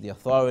kings, to the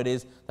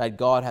authorities that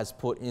God has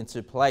put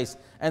into place.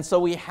 And so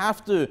we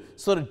have to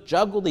sort of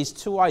juggle these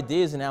two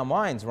ideas in our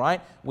minds,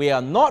 right? We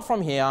are not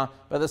from here,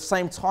 but at the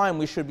same time,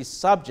 we should be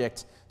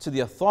subject to the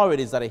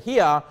authorities that are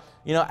here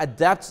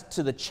adapt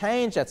to the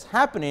change that's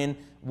happening,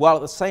 while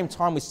at the same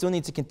time we still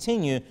need to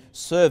continue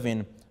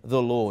serving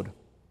the Lord.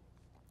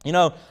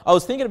 I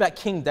was thinking about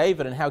King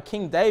David and how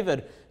King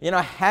David,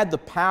 had the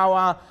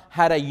power,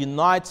 had a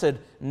united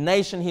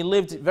nation. He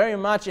lived very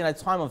much in a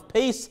time of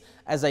peace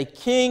as a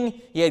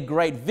king. He had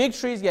great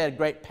victories. He had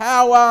great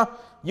power.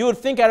 You would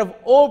think out of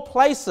all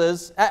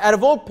places, out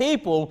of all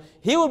people,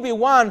 he would be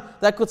one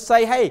that could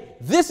say, hey,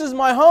 this is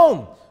my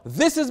home.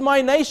 This is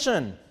my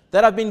nation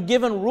that I've been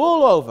given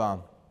rule over.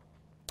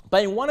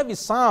 But in one of his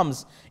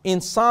Psalms,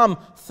 in Psalm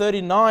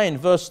 39,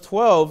 verse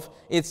 12,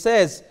 it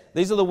says,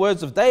 these are the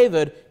words of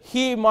David,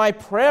 hear my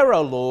prayer,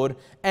 O Lord,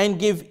 and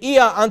give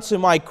ear unto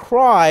my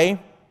cry.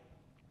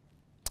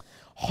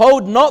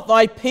 Hold not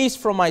thy peace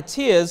from my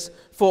tears,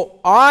 for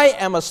I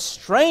am a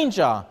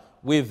stranger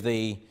with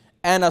thee,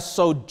 and a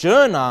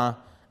sojourner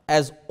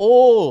as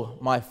all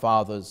my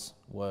fathers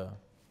were.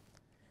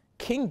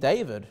 King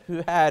David,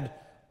 who had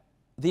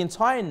the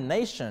entire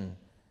nation,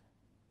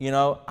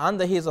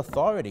 under his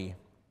authority,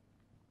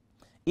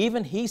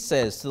 even he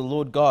says to the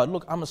Lord God,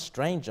 look, I'm a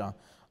stranger.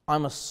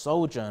 I'm a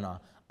sojourner.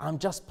 I'm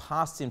just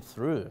passing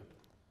through.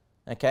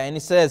 Okay, and he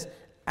says,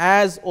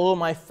 as all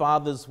my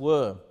fathers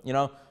were.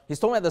 He's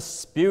talking about the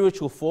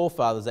spiritual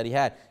forefathers that he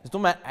had. He's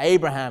talking about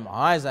Abraham,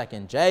 Isaac,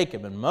 and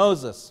Jacob, and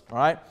Moses,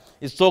 right?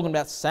 He's talking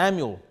about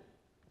Samuel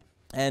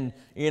and,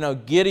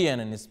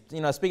 Gideon, and he's,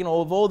 speaking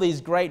of all these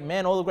great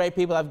men, all the great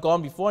people that have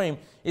gone before him.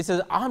 He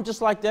says, I'm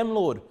just like them,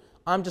 Lord.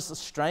 I'm just a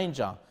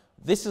stranger.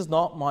 This is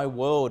not my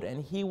world.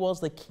 And he was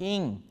the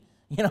king.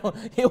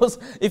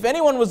 If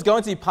anyone was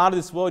going to be part of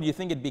this world, you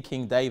think it'd be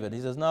King David.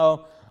 He says,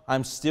 no,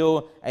 I'm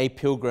still a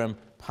pilgrim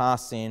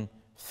passing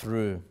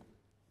through.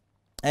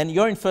 And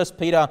you're in 1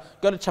 Peter,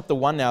 go to chapter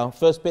 1 now.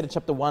 1 Peter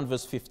chapter 1,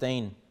 verse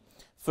 15.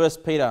 1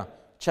 Peter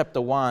chapter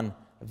 1,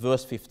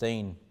 verse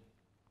 15.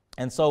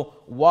 And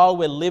so while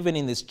we're living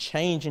in this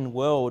changing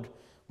world,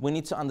 we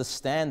need to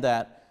understand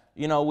that,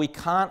 we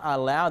can't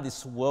allow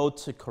this world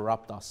to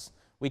corrupt us.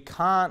 We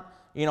can't,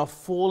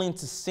 fall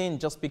into sin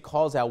just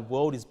because our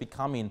world is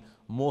becoming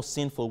more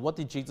sinful. What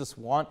did Jesus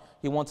want?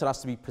 He wanted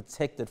us to be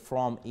protected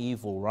from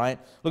evil, right?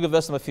 Look at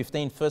verse number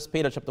 15, 1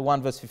 Peter chapter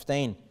 1, verse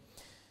 15.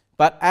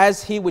 But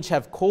as he which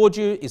have called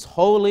you is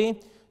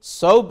holy,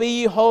 so be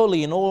ye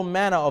holy in all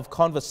manner of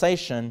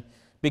conversation,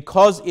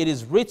 because it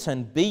is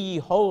written, be ye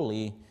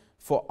holy,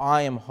 for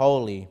I am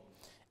holy.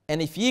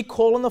 And if ye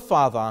call on the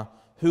Father,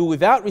 who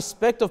without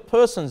respect of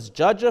persons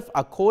judgeth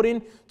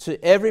according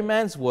to every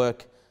man's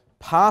work,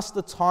 pass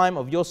the time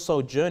of your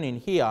sojourning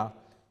here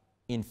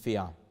in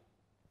fear.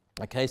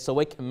 Okay, so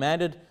we're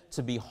commanded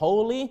to be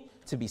holy,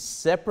 to be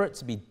separate,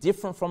 to be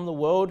different from the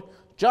world,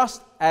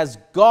 just as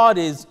God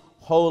is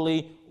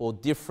holy or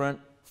different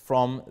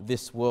from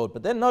this world.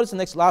 But then notice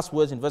the last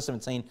words in verse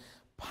 17,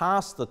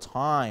 pass the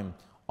time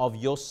of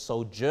your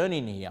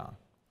sojourning here.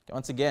 Okay,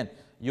 once again,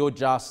 you're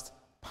just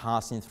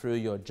passing through,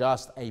 you're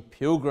just a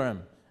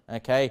pilgrim,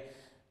 okay?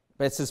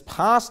 But it says,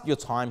 pass your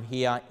time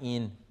here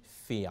in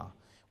fear.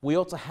 We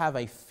ought to have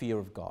a fear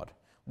of God.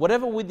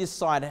 Whatever we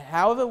decide,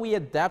 however we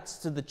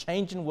adapt to the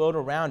changing world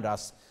around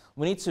us,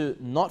 we need to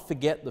not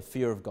forget the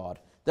fear of God.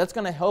 That's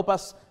going to help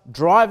us,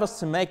 drive us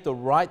to make the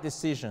right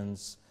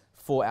decisions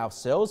for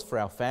ourselves, for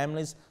our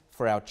families,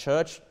 for our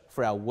church,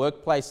 for our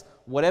workplace,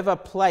 whatever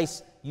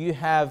place you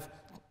have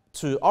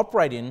to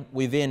operate in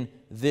within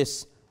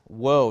this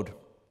world.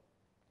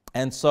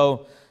 And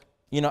so,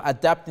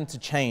 adapting to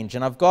change.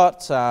 And I've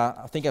got,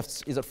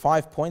 is it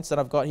 5 points that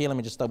I've got here? Let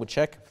me just double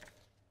check.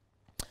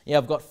 Yeah,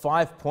 I've got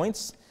 5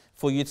 points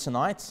for you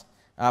tonight,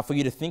 for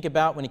you to think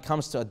about when it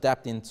comes to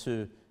adapting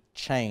to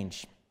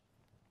change.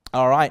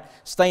 All right,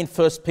 stay in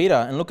 1 Peter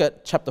and look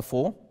at chapter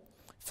 4.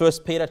 1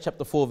 Peter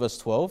chapter 4, verse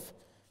 12.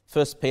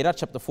 1 Peter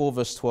chapter 4,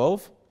 verse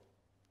 12.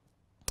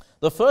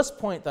 The first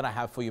point that I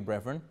have for you,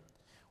 brethren,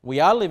 we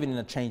are living in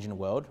a changing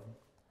world.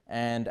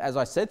 And as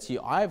I said to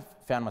you, I've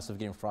found myself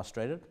getting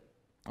frustrated.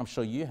 I'm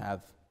sure you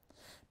have.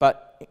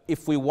 But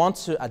if we want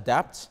to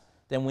adapt,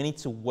 then we need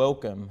to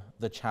welcome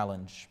the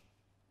challenge.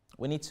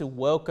 We need to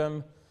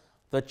welcome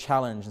the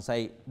challenge and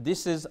say,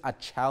 this is a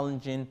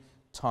challenging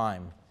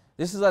time.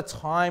 This is a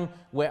time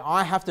where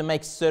I have to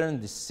make certain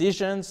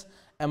decisions.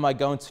 Am I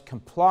going to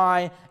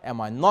comply?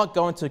 Am I not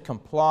going to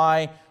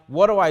comply?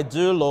 What do I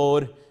do,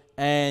 Lord?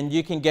 And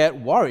you can get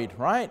worried,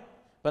 right?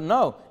 But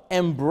no,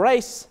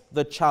 embrace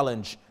the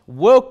challenge.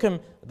 Welcome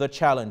the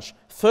challenge.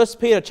 1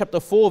 Peter chapter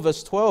 4,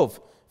 verse 12.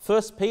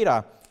 1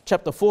 Peter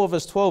chapter 4,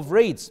 verse 12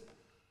 reads,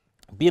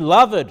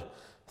 Beloved,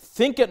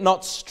 think it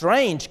not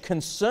strange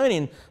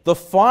concerning the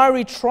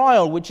fiery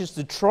trial which is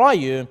to try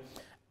you,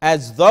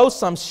 as though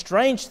some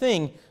strange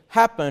thing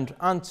happened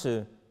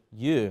unto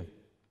you.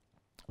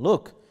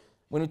 Look,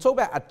 when we talk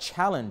about a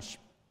challenge,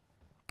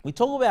 we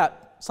talk about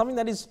something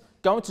that is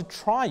going to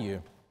try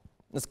you.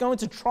 It's going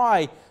to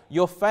try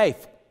your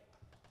faith.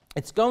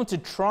 It's going to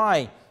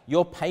try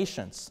your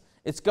patience.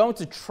 It's going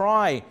to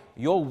try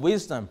your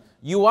wisdom.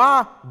 You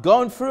are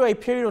going through a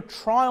period of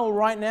trial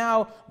right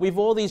now with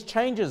all these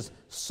changes.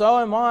 So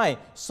am I.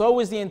 So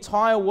is the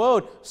entire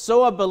world.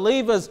 So are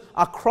believers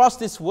across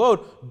this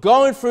world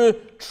going through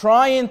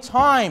trying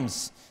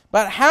times.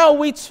 But how are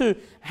we to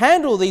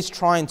handle these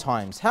trying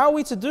times? How are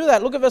we to do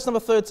that? Look at verse number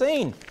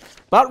 13.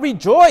 But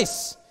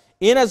rejoice,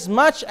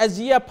 inasmuch as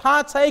ye are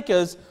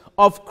partakers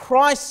of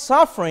Christ's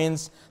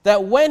sufferings,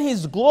 that when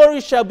his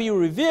glory shall be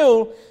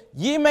revealed,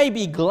 ye may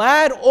be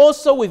glad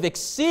also with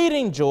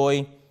exceeding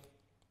joy.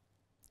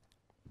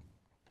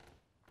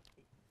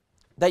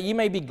 That ye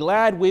may be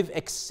glad with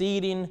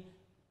exceeding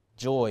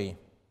joy.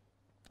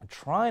 A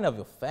trying of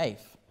your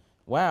faith.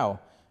 Wow.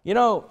 You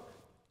know,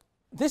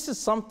 this is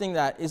something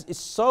that is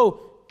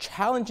so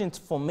challenging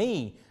for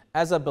me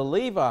as a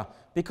believer,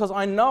 because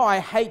I know I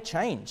hate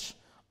change.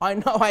 I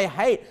know I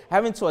hate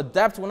having to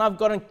adapt when I've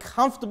gotten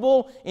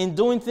comfortable in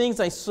doing things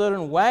a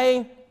certain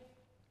way,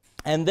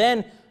 and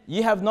then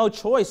you have no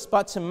choice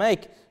but to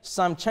make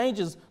some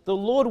changes. The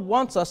Lord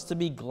wants us to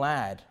be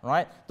glad,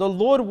 right? The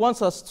Lord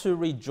wants us to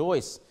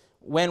rejoice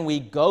when we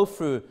go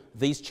through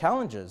these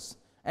challenges.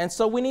 And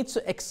so we need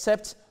to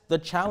accept the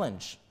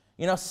challenge.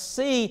 You know,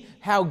 see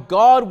how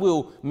God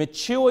will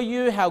mature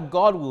you, how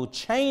God will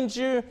change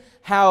you,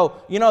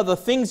 how, you know, the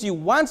things you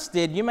once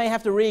did, you may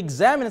have to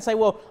re-examine and say,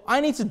 well, I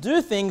need to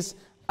do things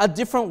a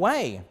different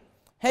way.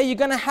 Hey, you're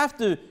going to have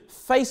to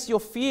face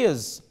your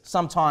fears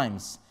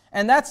sometimes.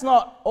 And that's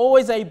not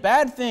always a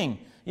bad thing.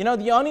 You know,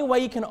 the only way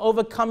you can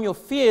overcome your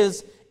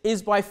fears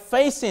is by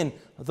facing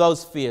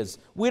those fears.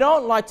 We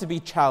don't like to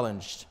be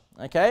challenged,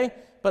 okay?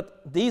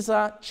 But these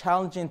are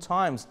challenging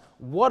times.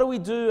 What do we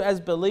do as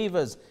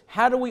believers?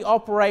 How do we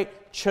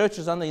operate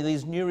churches under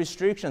these new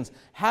restrictions?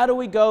 How do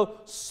we go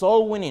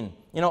soul winning?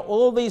 You know,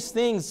 all these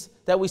things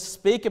that we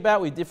speak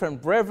about with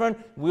different brethren,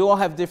 we all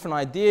have different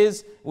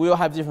ideas, we all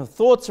have different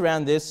thoughts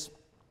around this,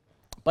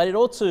 but it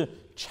ought to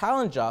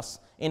challenge us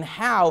in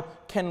how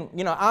can,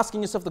 you know,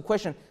 asking yourself the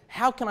question,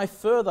 how can I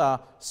further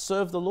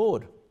serve the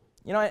Lord?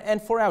 You know,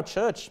 and for our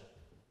church,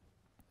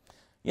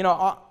 you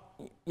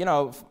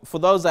know, for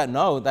those that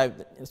know,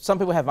 some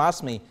people have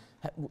asked me,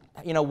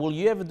 you know, will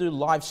you ever do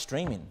live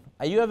streaming?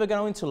 Are you ever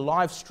going to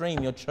live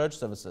stream your church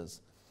services?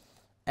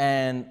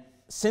 And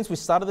since we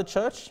started the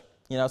church,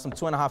 you know, some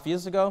 2.5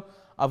 years ago,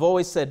 I've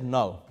always said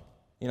no.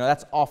 You know,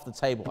 that's off the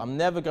table. I'm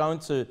never going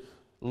to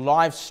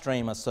live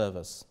stream a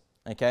service,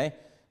 okay?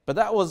 But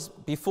that was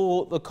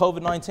before the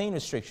COVID-19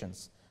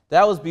 restrictions.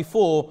 That was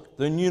before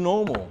the new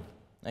normal,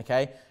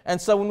 okay? And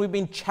so when we've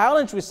been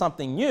challenged with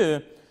something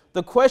new,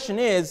 the question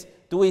is,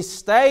 do we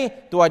stay?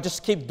 Do I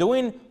just keep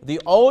doing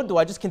the old? Do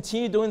I just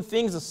continue doing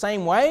things the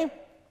same way?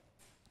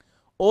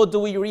 Or do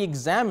we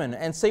re-examine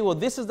and say, well,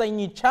 this is a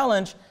new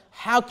challenge.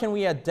 How can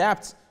we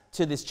adapt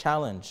to this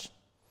challenge?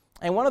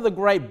 And one of the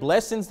great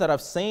blessings that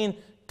I've seen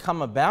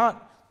come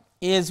about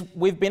is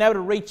we've been able to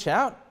reach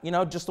out, you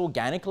know, just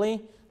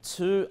organically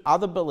to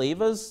other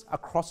believers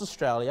across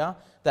Australia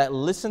that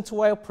listen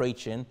to our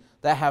preaching,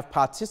 that have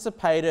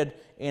participated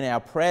in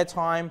our prayer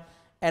time.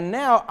 And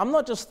now I'm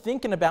not just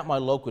thinking about my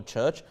local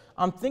church,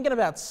 I'm thinking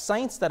about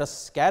saints that are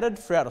scattered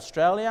throughout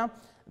Australia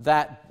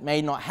that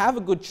may not have a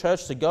good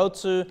church to go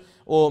to,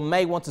 or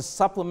may want to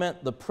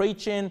supplement the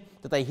preaching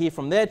that they hear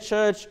from their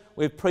church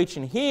with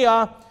preaching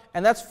here,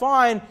 and that's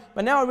fine.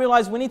 But now I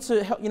realize we need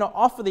to help, you know,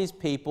 offer these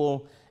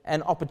people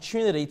an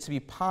opportunity to be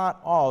part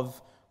of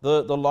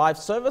the live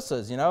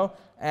services, you know.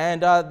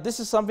 And this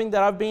is something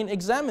that I've been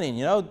examining.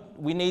 You know,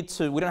 we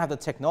don't have the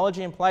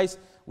technology in place,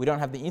 we don't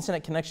have the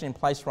internet connection in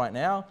place right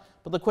now.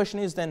 But the question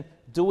is then,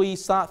 do we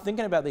start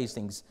thinking about these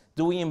things?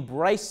 Do we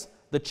embrace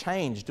the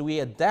change? Do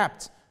we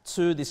adapt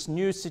to this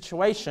new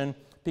situation?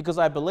 Because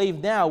I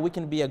believe now we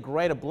can be a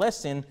greater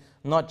blessing,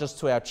 not just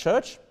to our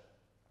church,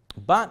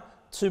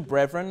 but to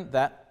brethren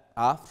that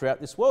are throughout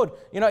this world.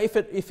 You know, if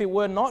it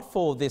were not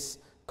for this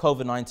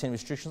COVID-19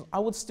 restrictions, I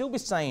would still be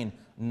saying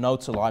no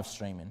to live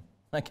streaming.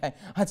 Okay,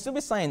 I'd still be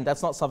saying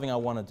that's not something I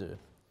want to do.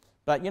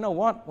 But you know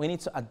what? We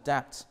need to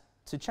adapt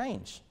to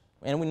change.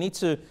 And we need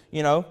to,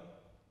 you know,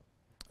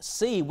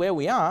 see where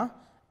we are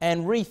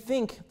and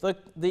rethink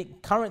the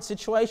current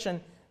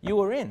situation you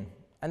are in.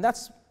 And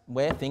that's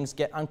where things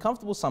get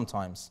uncomfortable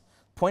sometimes.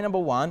 Point number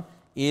 1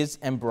 is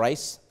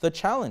embrace the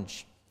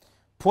challenge.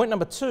 Point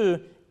number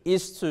 2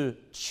 is to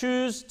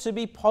choose to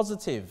be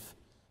positive.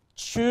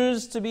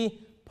 Choose to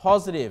be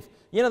positive.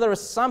 You know, there are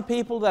some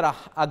people that are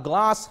a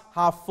glass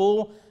half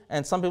full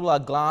and some people are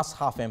glass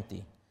half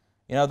empty.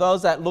 You know,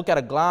 those that look at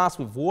a glass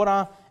with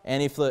water,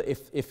 and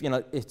if you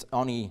know,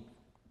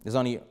 there's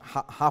only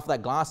half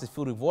that glass is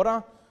filled with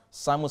water,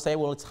 some will say,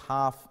 well, it's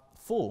half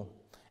full.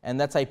 And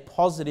that's a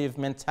positive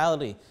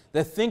mentality.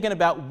 They're thinking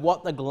about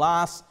what the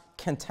glass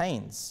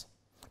contains.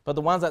 But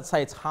the ones that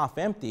say it's half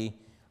empty,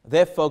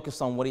 they're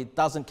focused on what it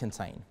doesn't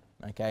contain,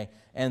 okay?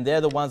 And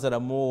they're the ones that are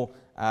more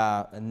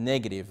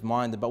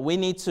negative-minded. But we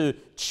need to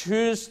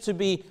choose to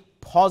be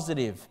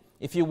positive.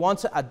 If you want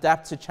to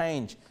adapt to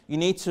change, you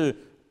need to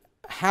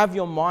have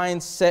your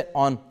mind set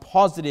on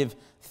positive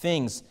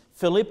things.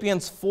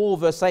 Philippians 4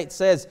 verse 8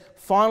 says,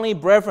 "Finally,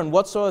 brethren,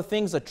 whatsoever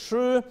things are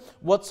true,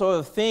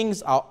 whatsoever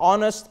things are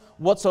honest,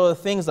 whatsoever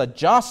things are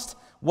just,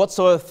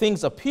 whatsoever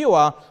things are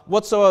pure,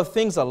 whatsoever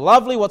things are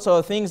lovely,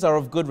 whatsoever things are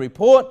of good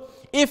report,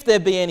 if there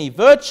be any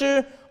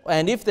virtue,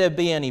 and if there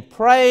be any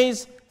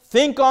praise,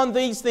 think on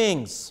these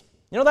things."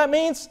 You know what that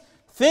means?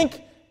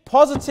 Think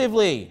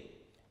positively.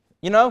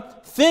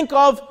 Think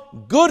of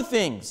good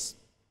things.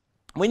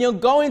 When you're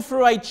going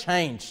through a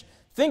change,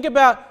 think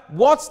about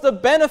what's the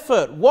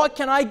benefit? What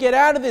can I get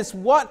out of this?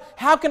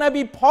 How can I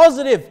be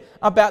positive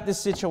about this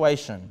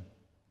situation?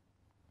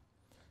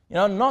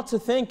 Not to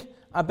think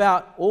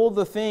about all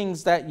the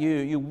things that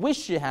you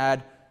wish you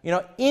had,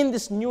 in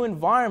this new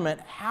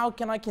environment. How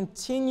can I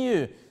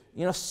continue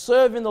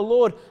serving the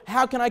Lord?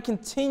 How can I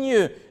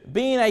continue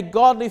being a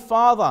godly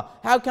father?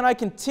 How can I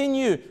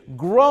continue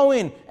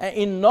growing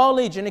in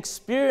knowledge and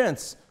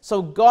experience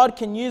so God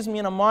can use me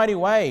in a mighty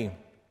way?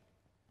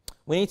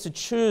 We need to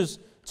choose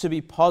to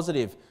be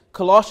positive.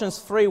 Colossians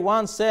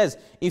 3:1 says,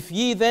 "If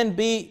ye then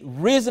be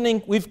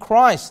risen with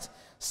Christ,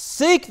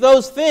 seek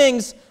those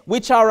things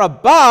which are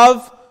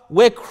above,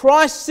 where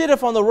Christ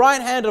sitteth on the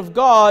right hand of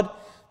God.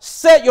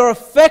 Set your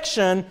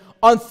affection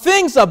on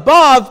things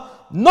above,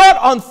 not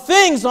on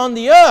things on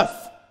the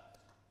earth."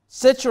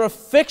 Set your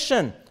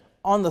affection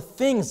on the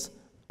things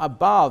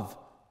above.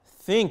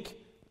 Think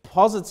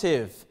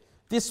positive.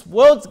 This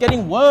world's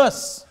getting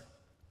worse.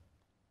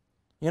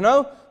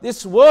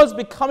 This world's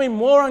becoming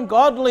more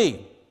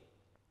ungodly.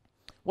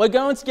 We're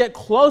going to get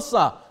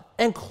closer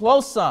and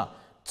closer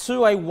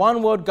to a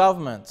one-world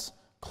government,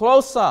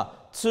 closer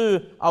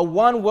to a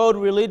one-world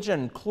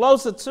religion,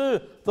 closer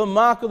to the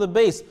mark of the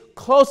beast,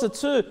 closer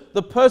to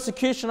the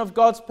persecution of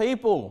God's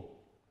people.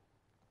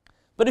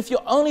 But if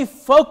you're only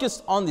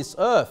focused on this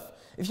earth,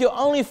 if you're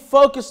only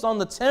focused on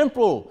the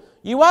temporal,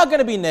 you are going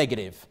to be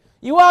negative.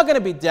 You are going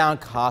to be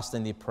downcast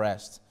and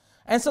depressed.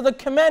 And so the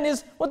command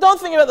is, don't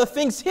think about the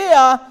things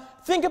here.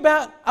 Think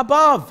about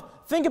above.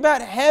 Think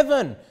about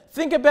heaven.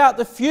 Think about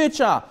the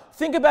future.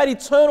 Think about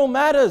eternal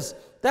matters.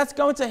 That's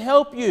going to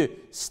help you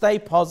stay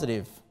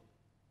positive.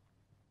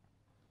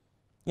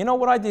 You know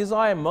what I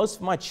desire most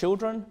for my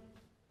children?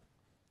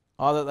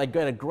 That they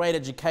get a great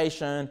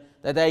education,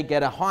 that they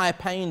get a high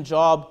paying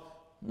job.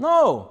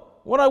 No.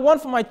 What I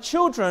want for my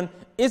children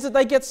is that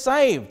they get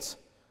saved.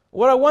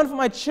 What I want for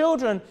my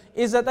children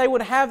is that they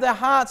would have their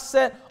hearts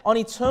set on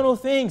eternal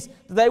things,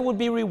 that they would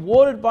be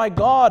rewarded by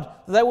God,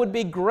 that they would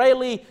be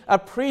greatly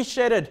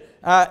appreciated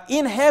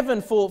in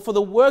heaven for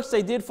the works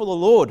they did for the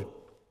Lord.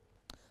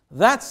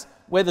 That's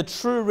where the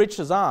true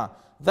riches are.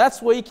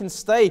 That's where you can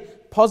stay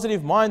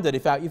positive-minded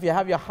if you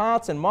have your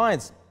hearts and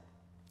minds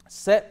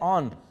set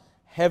on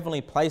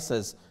heavenly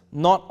places,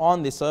 not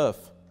on this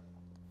earth.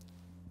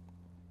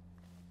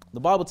 The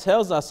Bible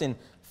tells us in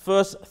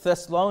 1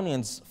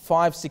 Thessalonians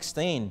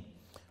 5:16,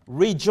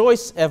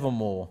 "Rejoice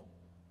evermore,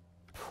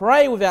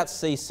 pray without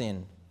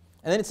ceasing."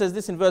 And then it says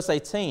this in verse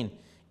 18,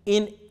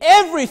 "In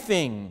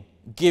everything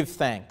give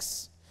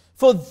thanks,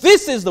 for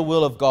this is the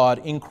will of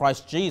God in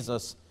Christ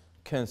Jesus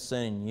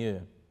concerning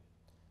you."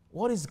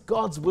 What is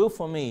God's will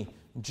for me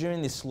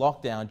during this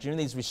lockdown, during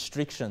these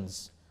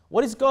restrictions?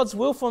 What is God's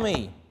will for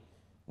me?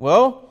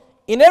 Well,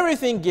 in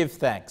everything give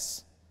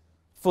thanks,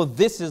 for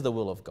this is the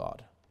will of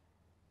God.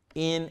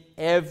 In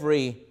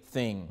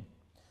everything.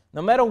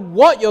 No matter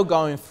what you're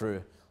going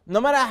through, no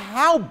matter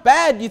how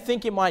bad you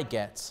think it might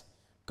get,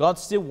 God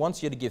still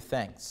wants you to give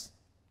thanks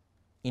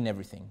in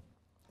everything.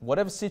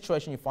 Whatever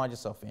situation you find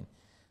yourself in,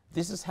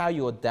 this is how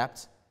you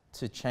adapt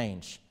to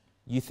change.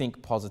 You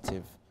think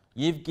positive.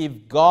 You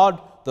give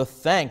God the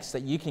thanks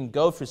that you can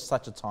go through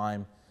such a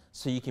time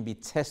so you can be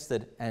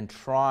tested and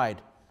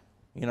tried,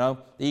 that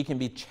you can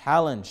be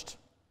challenged.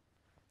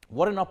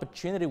 What an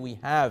opportunity we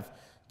have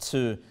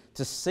to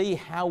see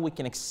how we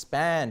can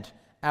expand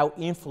our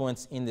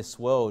influence in this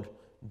world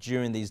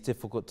during these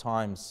difficult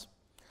times.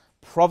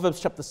 Proverbs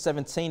chapter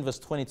 17 verse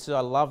 22, I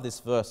love this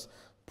verse.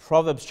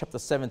 Proverbs chapter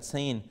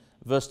 17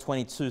 verse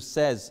 22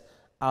 says,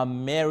 "A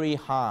merry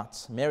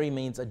heart," merry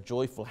means a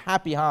joyful,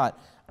 happy heart,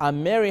 "a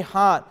merry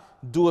heart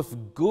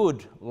doeth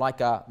good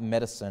like a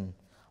medicine,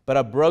 but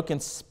a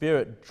broken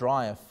spirit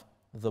drieth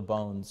the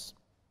bones."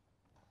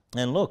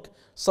 And look,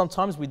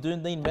 sometimes we do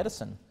need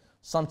medicine.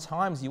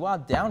 Sometimes you are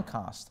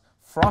downcast,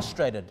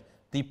 frustrated,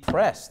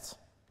 depressed.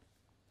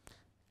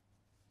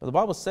 But the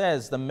Bible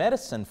says the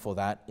medicine for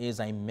that is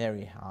a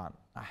merry heart,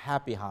 a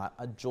happy heart,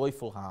 a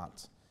joyful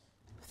heart.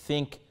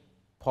 Think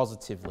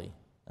positively,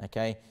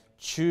 okay?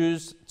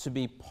 Choose to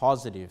be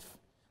positive.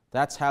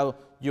 That's how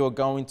you're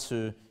going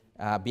to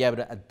be able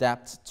to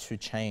adapt to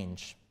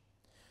change.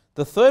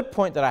 The third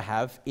point that I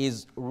have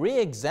is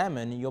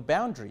re-examine your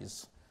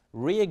boundaries.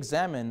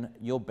 Re-examine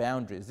your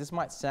boundaries. This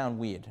might sound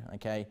weird,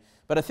 okay?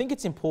 But I think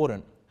it's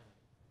important.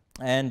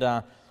 And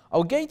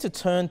I'll get you to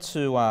turn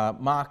to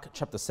Mark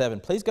chapter 7.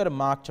 Please go to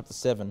Mark chapter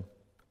 7.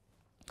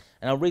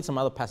 And I'll read some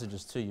other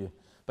passages to you.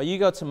 But you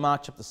go to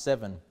Mark chapter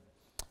 7.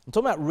 I'm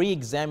talking about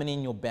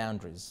re-examining your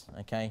boundaries,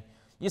 okay?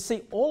 You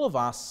see, all of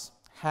us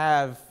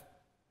have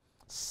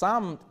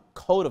some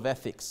code of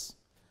ethics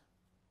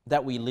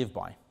that we live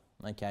by.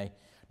 Okay.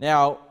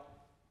 Now,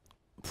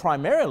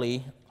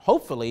 primarily,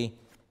 hopefully,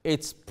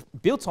 it's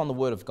built on the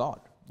Word of God.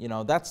 You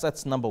know,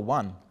 that's number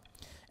one.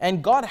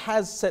 And God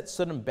has set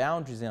certain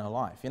boundaries in our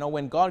life. You know,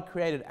 when God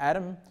created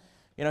Adam,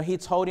 you know, he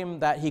told him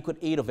that he could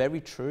eat of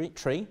every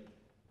tree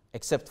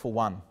except for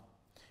one.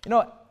 You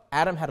know,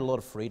 Adam had a lot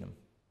of freedom.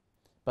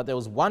 But there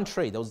was one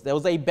tree. There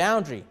was a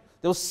boundary.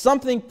 There was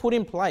something put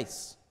in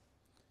place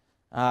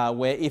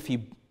where if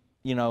he,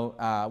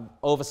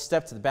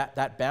 overstepped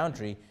that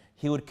boundary,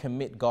 he would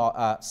commit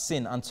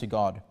sin unto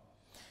God.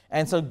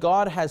 And so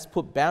God has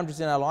put boundaries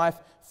in our life.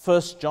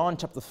 1 John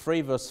chapter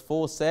 3 verse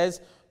 4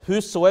 says,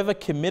 "Whosoever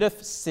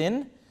committeth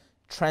sin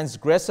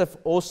transgresseth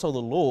also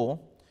the law,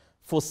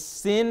 for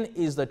sin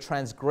is the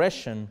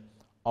transgression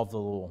of the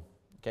law."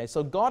 Okay,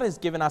 so God has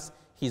given us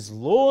His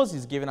laws,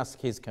 He's given us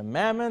His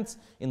commandments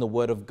in the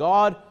Word of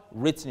God,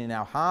 written in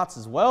our hearts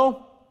as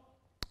well.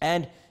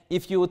 And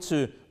if you were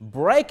to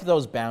break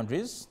those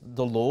boundaries,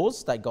 the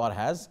laws that God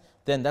has,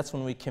 then that's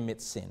when we commit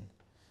sin.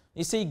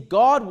 You see,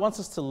 God wants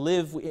us to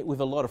live with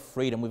a lot of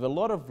freedom, with a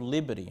lot of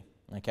liberty,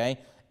 okay,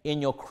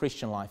 in your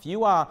Christian life.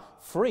 You are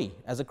free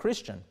as a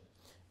Christian,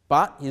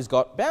 but He's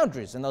got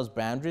boundaries, and those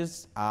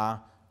boundaries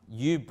are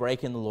you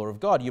breaking the law of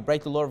God. You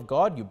break the law of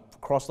God, you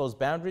cross those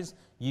boundaries,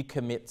 you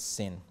commit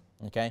sin,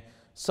 okay?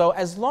 So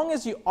as long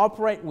as you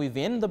operate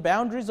within the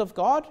boundaries of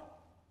God,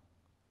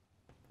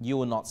 you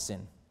will not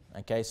sin,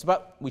 okay? So,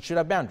 but we should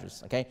have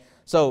boundaries, okay?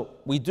 So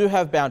we do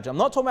have boundaries. I'm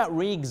not talking about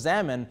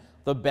re-examine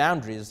the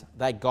boundaries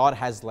that God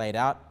has laid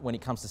out when it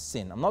comes to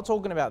sin. I'm not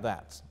talking about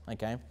that,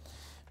 okay?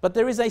 But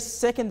there is a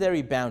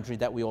secondary boundary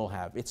that we all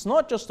have. It's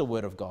not just the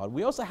Word of God.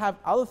 We also have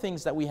other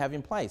things that we have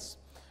in place.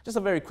 Just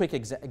a very quick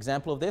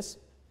example of this.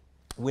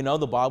 We know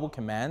the Bible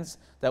commands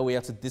that we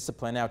are to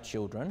discipline our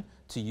children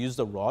to use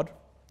the rod,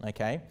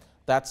 okay?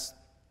 That's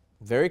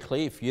very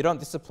clear. If you don't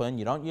discipline,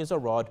 you don't use a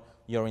rod,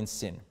 you're in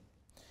sin.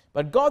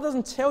 But God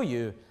doesn't tell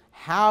you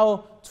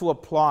how to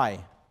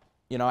apply.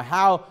 You know,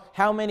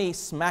 how many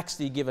smacks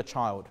do you give a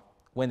child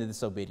when they're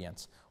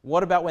disobedient?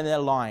 What about when they're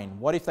lying?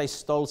 What if they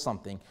stole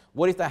something?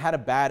 What if they had a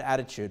bad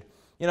attitude?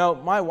 You know,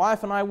 my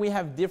wife and I, we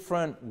have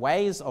different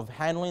ways of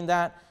handling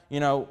that. You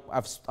know,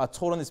 I've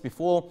taught on this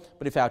before,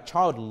 but if our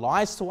child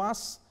lies to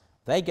us,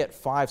 they get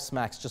 5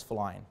 smacks just for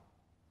lying.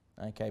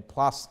 Okay,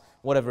 plus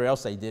whatever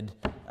else they did,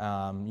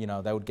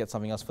 they would get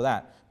something else for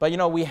that. But, you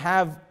know, we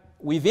have,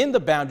 within the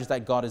boundaries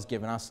that God has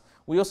given us,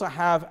 we also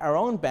have our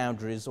own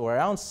boundaries or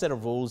our own set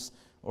of rules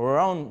or our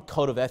own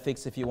code of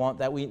ethics, if you want,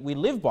 that we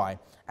live by,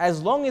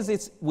 as long as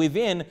it's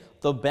within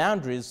the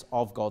boundaries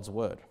of God's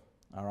Word.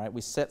 All right,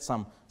 we set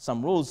some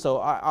rules. So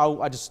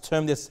I just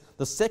term this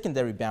the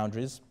secondary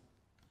boundaries.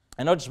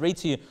 And I'll just read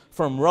to you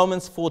from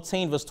Romans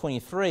 14, verse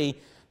 23.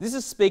 This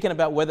is speaking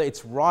about whether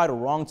it's right or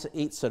wrong to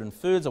eat certain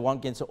foods. I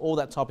won't get into all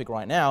that topic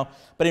right now.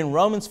 But in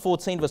Romans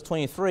 14, verse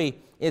 23,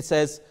 it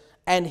says,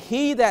 "And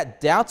he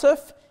that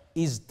doubteth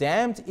is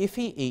damned if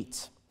he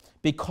eat,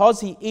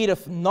 because he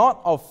eateth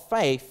not of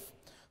faith.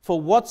 For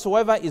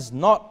whatsoever is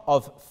not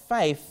of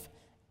faith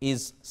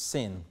is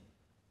sin."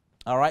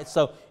 All right,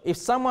 so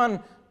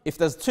if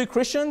there's 2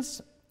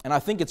 Christians, and I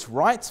think it's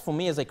right for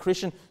me as a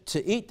Christian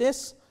to eat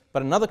this,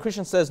 but another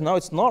Christian says, no,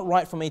 it's not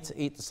right for me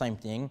to eat the same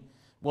thing.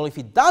 Well, if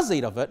he does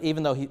eat of it,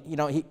 even though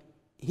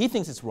he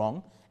thinks it's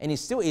wrong, and he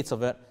still eats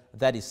of it,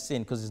 that is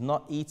sin, because he's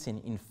not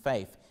eating in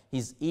faith.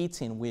 He's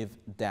eating with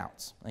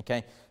doubt,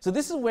 okay? So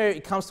this is where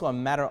it comes to a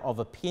matter of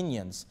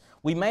opinions.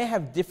 We may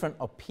have different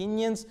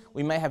opinions,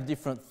 we may have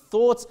different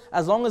thoughts,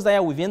 as long as they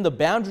are within the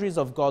boundaries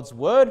of God's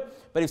Word.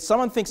 But if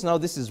someone thinks, no,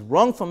 this is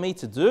wrong for me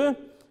to do,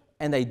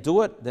 and they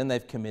do it, then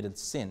they've committed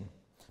sin.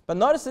 But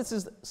notice this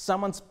is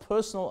someone's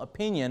personal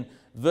opinion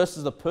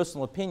versus the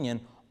personal opinion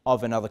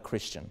of another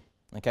Christian,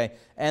 okay?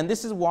 And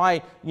this is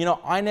why,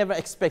 I never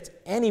expect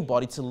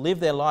anybody to live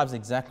their lives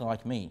exactly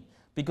like me,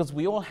 because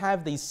we all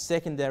have these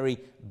secondary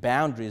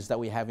boundaries that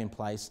we have in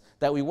place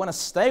that we want to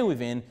stay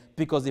within,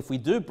 because if we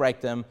do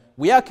break them,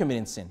 we are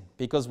committing sin,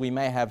 because we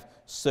may have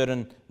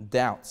certain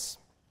doubts.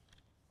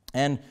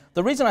 And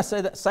the reason I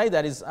say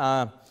that is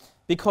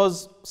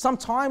because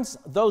sometimes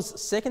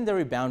those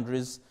secondary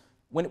boundaries,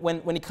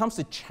 when it comes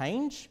to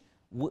change,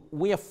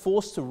 we are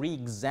forced to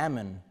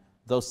re-examine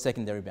those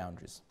secondary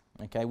boundaries.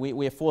 Okay,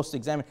 we are forced to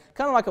examine,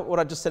 kind of like what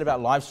I just said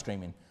about live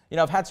streaming.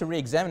 I've had to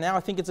re-examine. Now I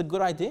think it's a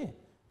good idea,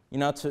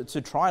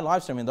 to try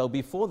live streaming. Though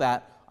before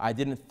that, I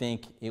didn't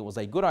think it was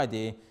a good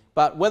idea.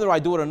 But whether I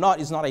do it or not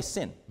is not a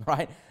sin,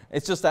 right?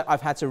 It's just that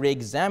I've had to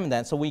re-examine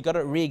that. So we got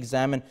to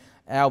re-examine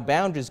our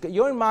boundaries.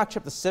 You're in Mark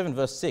chapter 7,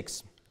 verse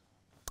 6.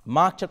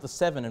 Mark chapter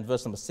 7 and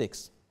verse number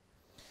 6.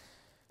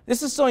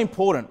 This is so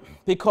important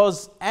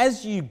because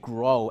as you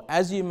grow,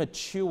 as you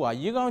mature,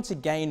 you're going to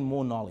gain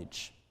more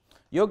knowledge.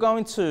 You're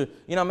going to,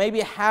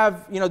 maybe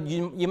have,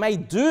 you may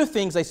do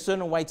things a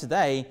certain way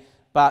today,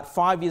 but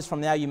 5 years from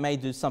now, you may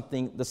do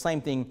the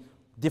same thing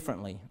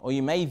differently, or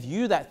you may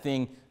view that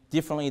thing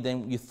differently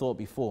than you thought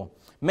before.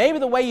 Maybe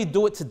the way you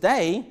do it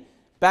today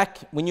back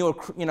when you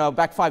were,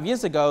 back 5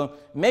 years ago,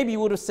 maybe you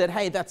would have said,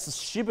 hey, that's a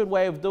stupid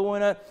way of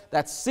doing it,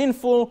 that's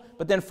sinful.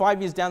 But then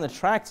 5 years down the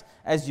track,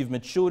 as you've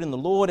matured in the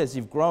Lord, as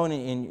you've grown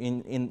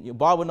in your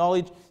Bible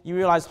knowledge, you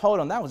realize,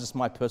 hold on, that was just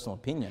my personal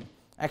opinion.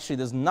 Actually,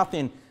 there's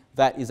nothing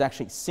that is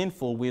actually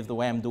sinful with the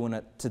way I'm doing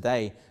it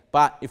today.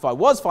 But if I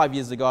was 5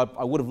 years ago,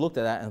 I would have looked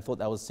at that and thought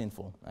that was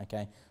sinful,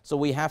 okay? So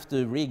we have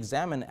to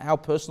re-examine our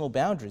personal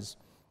boundaries.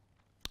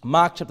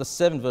 Mark chapter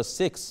 7, verse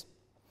 6.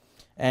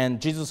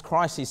 And Jesus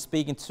Christ is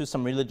speaking to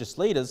some religious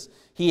leaders.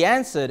 He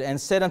answered and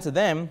said unto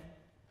them,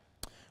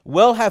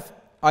 well hath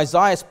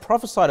Isaiah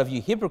prophesied of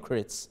you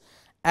hypocrites,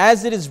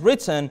 as it is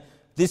written,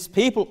 this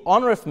people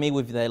honoureth me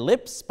with their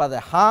lips, but their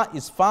heart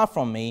is far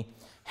from me.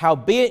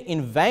 Howbeit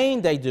in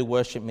vain they do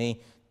worship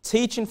me,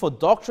 teaching for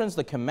doctrines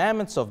the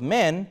commandments of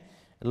men,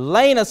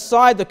 laying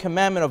aside the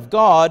commandment of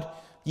God.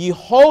 Ye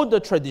hold the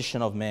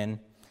tradition of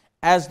men,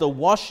 as the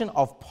washing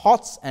of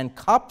pots and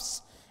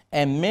cups,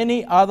 and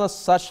many other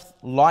such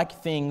like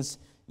things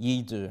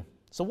ye do.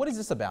 So what is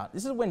this about?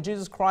 This is when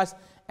Jesus Christ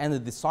and the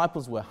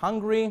disciples were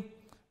hungry.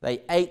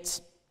 They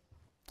ate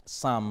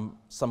some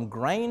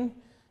grain,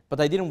 but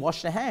they didn't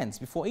wash their hands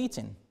before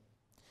eating.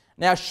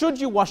 Now, should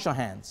you wash your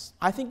hands?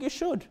 I think you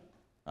should.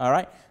 All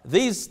right.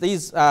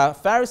 These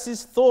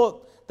Pharisees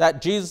thought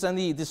that Jesus and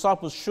the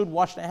disciples should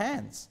wash their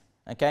hands.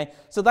 Okay.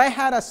 So they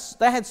had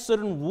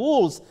certain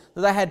rules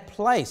that they had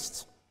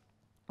placed.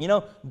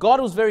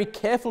 God was very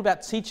careful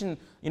about teaching,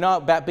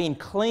 about being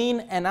clean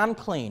and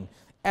unclean.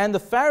 And the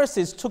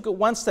Pharisees took it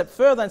one step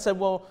further and said,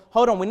 well,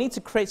 hold on, we need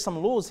to create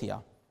some laws here.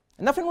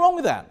 And nothing wrong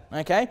with that,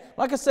 okay?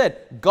 Like I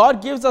said,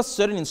 God gives us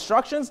certain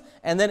instructions,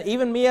 and then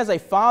even me as a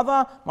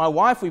father, my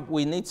wife,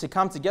 we need to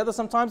come together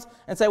sometimes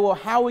and say, well,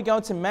 how are we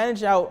going to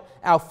manage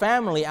our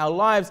family, our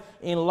lives,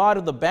 in light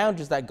of the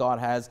boundaries that God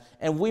has?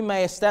 And we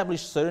may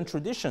establish certain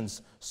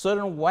traditions,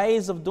 certain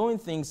ways of doing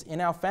things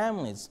in our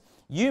families.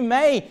 You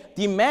may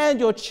demand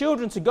your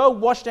children to go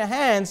wash their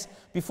hands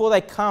before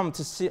they come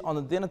to sit on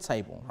the dinner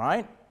table,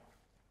 right?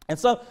 And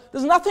so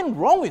there's nothing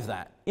wrong with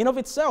that in of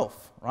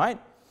itself, right?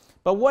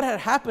 But what had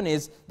happened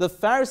is the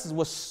Pharisees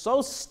were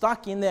so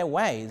stuck in their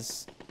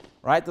ways,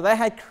 right, that they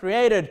had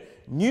created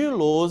new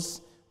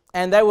laws,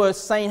 and they were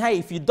saying, hey,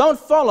 if you don't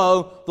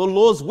follow the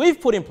laws we've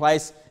put in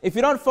place, if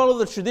you don't follow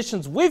the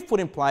traditions we've put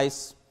in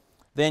place,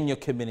 then you're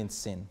committing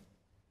sin.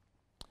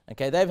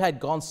 Okay, they've had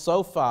gone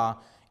so far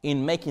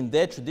in making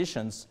their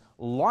traditions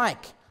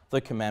like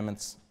the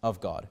commandments of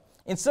God.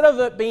 Instead of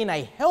it being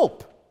a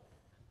help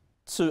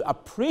to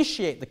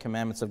appreciate the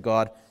commandments of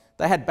God,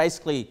 they had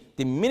basically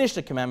diminished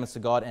the commandments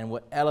of God and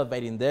were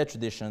elevating their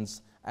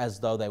traditions as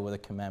though they were the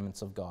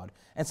commandments of God.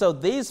 And so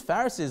these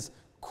Pharisees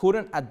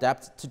couldn't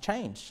adapt to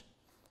change.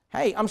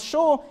 Hey, I'm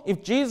sure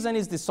if Jesus and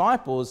his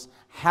disciples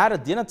had a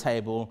dinner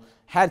table,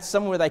 had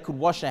somewhere they could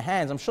wash their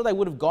hands, I'm sure they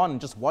would have gone and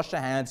just washed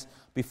their hands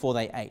before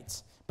they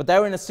ate. But they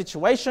were in a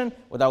situation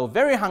where they were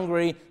very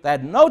hungry. They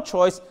had no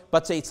choice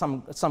but to eat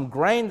some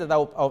grain that they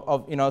were,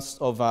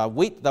 of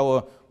wheat they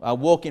were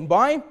walking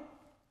by,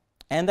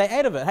 and they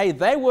ate of it. Hey,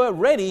 they were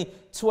ready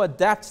to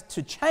adapt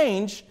to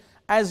change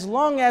as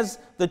long as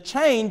the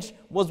change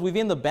was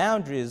within the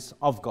boundaries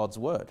of God's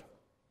word.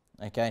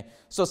 Okay,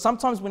 so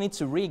sometimes we need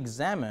to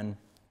re-examine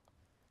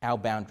our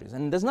boundaries,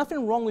 and there's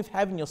nothing wrong with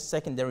having your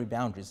secondary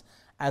boundaries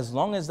as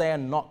long as they are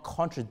not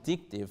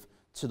contradictory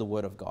to the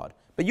word of God.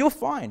 But you'll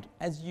find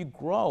as you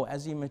grow,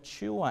 as you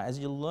mature, as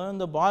you learn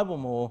the Bible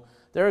more,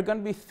 there are going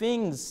to be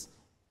things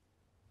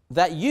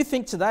that you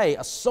think today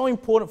are so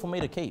important for me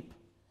to keep.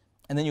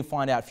 And then you'll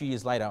find out a few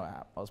years later,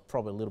 I was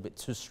probably a little bit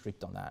too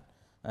strict on that.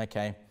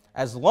 Okay?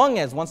 As long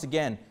as, once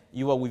again,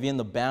 you are within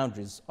the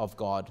boundaries of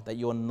God, that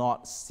you are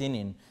not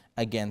sinning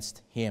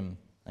against him.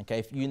 Okay?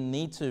 If you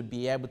need to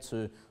be able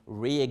to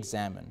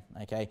re-examine,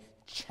 okay,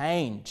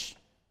 change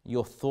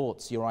your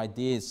thoughts, your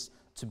ideas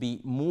to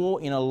be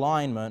more in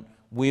alignment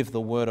with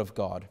the Word of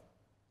God.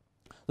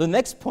 The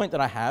next point that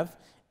I have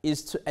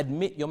is to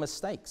admit your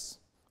mistakes.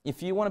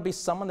 If you want to be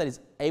someone that is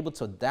able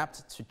to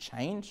adapt to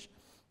change,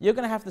 you're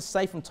going to have to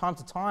say from time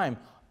to time,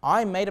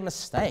 I made a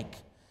mistake.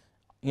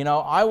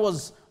 I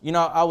was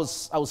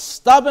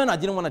stubborn. I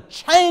didn't want to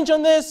change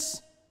on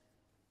this.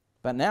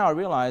 But now I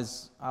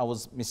realize I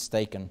was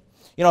mistaken.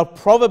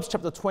 Proverbs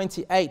chapter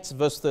 28,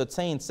 verse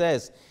 13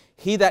 says,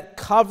 he that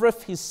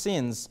covereth his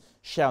sins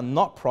shall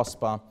not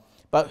prosper,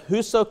 but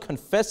whoso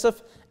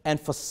confesseth and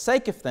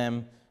forsaketh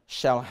them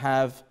shall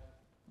have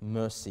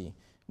mercy.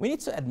 We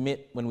need to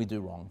admit when we do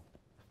wrong.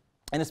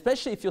 And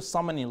especially if you're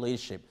someone in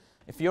leadership,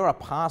 if you're a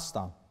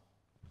pastor,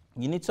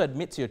 you need to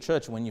admit to your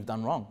church when you've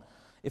done wrong.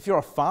 If you're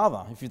a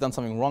father, if you've done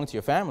something wrong to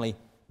your family,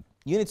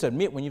 you need to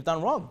admit when you've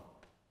done wrong.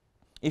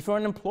 If you're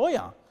an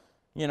employer,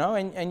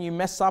 and you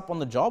mess up on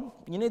the job,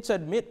 you need to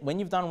admit when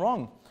you've done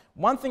wrong.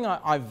 One thing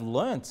I've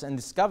learned and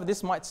discovered,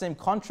 this might seem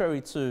contrary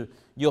to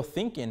your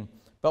thinking,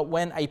 but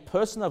when a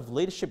person of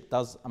leadership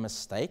does a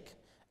mistake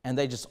and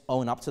they just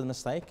own up to the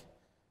mistake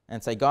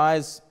and say,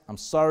 guys, I'm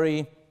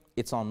sorry,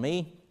 it's on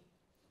me,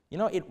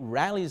 it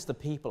rallies the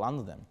people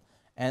under them.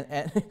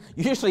 And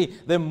usually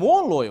they're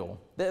more loyal.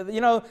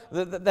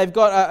 They've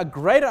got a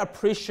greater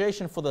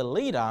appreciation for the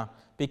leader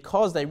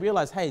because they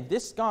realize, hey,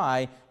 this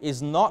guy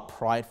is not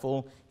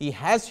prideful. He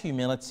has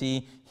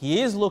humility.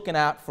 He is looking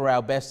out for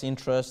our best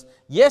interest.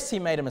 Yes, he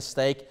made a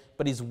mistake,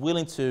 but he's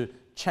willing to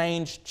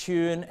change,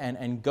 tune,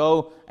 and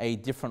go a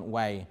different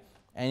way.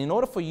 And in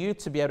order for you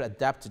to be able to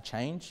adapt to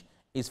change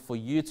is for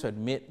you to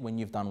admit when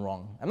you've done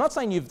wrong. I'm not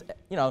saying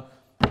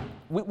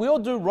we all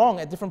do wrong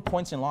at different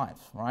points in life,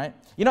 right?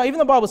 Even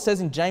the Bible says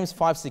in James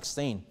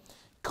 5:16,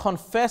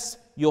 confess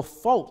your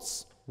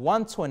faults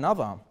one to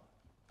another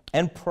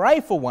and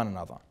pray for one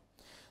another,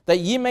 that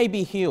ye may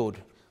be healed.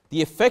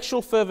 The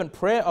effectual fervent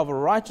prayer of a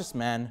righteous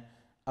man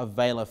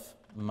availeth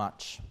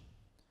much.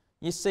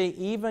 You see,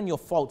 even your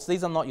faults,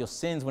 these are not your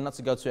sins. We're not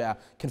to go to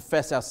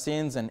confess our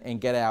sins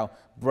and get our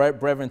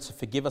brethren to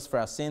forgive us for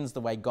our sins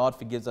the way God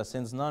forgives our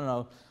sins.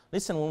 No.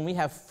 Listen, when we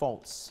have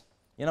faults,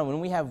 when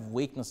we have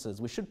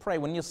weaknesses, we should pray.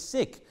 When you're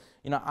sick,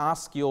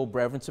 ask your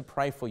brethren to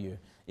pray for you.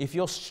 If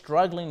you're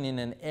struggling in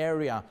an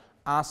area,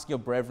 ask your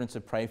brethren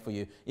to pray for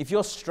you. If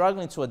you're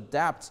struggling to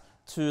adapt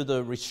to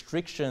the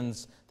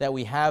restrictions that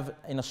we have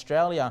in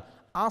Australia,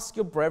 ask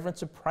your brethren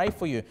to pray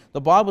for you.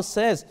 The Bible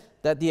says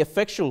that the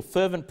effectual,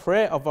 fervent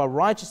prayer of a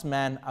righteous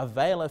man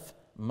availeth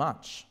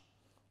much.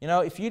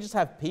 If you just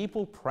have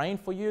people praying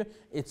for you,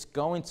 it's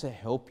going to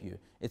help you.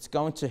 It's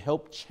going to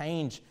help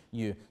change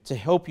you, to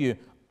help you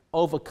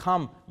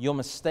overcome your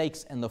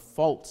mistakes and the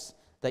faults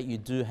that you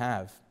do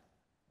have.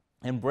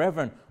 And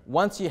brethren,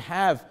 once you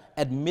have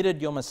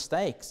admitted your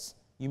mistakes,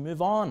 you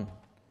move on.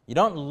 You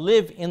don't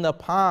live in the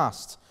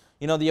past.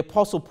 The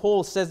Apostle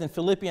Paul says in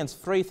Philippians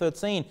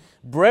 3:13,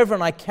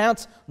 brethren, I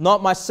count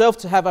not myself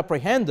to have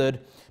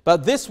apprehended,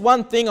 but this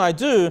one thing I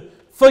do,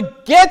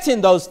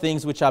 forgetting those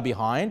things which are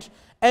behind,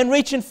 and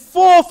reaching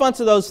forth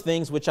unto those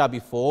things which are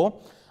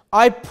before,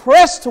 I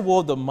press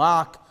toward the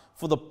mark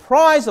for the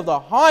prize of the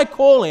high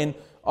calling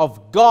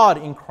of God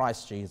in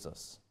Christ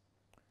Jesus.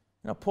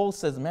 Paul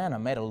says, man, I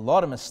made a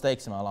lot of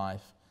mistakes in my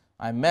life.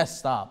 I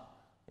messed up.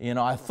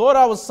 I thought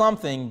I was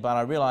something, but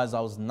I realized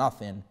I was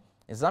nothing.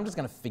 He says, I'm just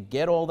going to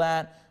forget all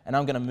that, and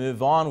I'm going to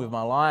move on with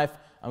my life.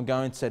 I'm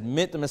going to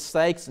admit the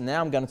mistakes, and now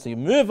I'm going to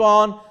move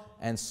on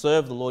and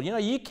serve the Lord.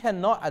 You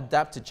cannot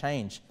adapt to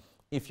change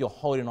if you're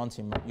holding on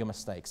to your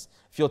mistakes.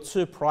 If you're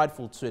too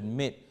prideful to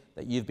admit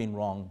that you've been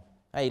wrong,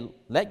 hey,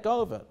 let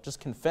go of it. Just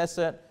confess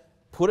it,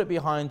 put it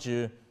behind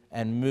you,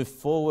 and move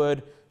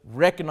forward.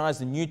 Recognize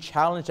the new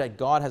challenge that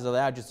God has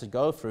allowed you to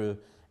go through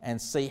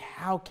and see,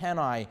 how can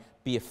I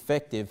be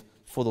effective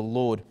for the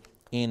Lord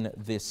in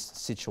this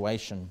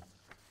situation?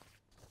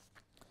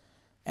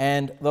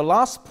 And the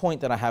last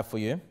point that I have for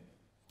you,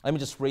 let me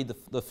just read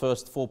the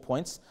first 4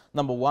 points.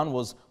 Number 1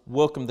 was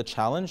welcome the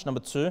challenge. Number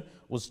 2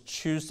 was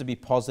choose to be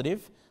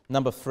positive.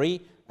 Number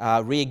 3,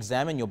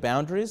 re-examine your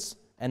boundaries.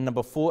 And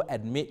number 4,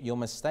 admit your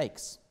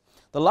mistakes.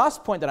 The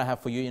last point that I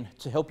have for you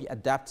to help you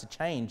adapt to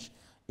change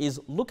is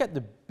look at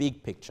the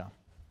big picture.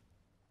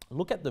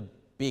 Look at the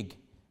big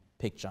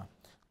picture.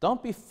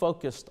 Don't be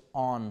focused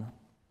on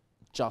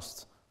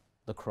just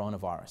the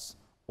coronavirus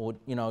or,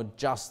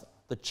 just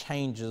the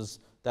changes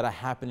that are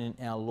happening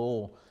in our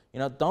law.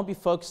 Don't be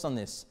focused on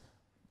this.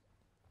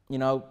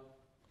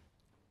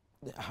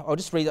 I'll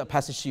just read that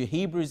passage to you.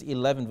 Hebrews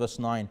 11, verse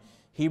 9.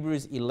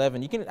 Hebrews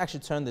 11. You can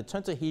actually turn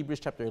to Hebrews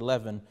chapter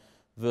 11,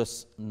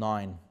 verse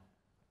 9.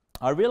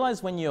 I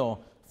realize when you're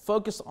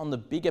focused on the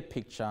bigger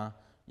picture,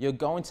 you're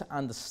going to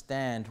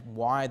understand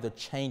why the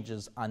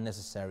changes are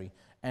necessary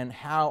and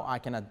how I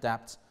can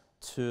adapt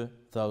to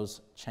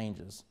those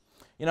changes.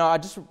 There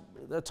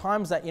are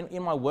times that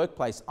in my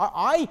workplace,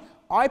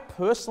 I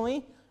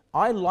personally,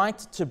 I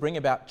liked to bring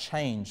about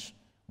change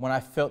when I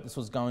felt this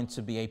was going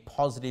to be a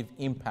positive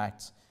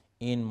impact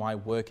in my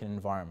working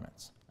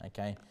environment,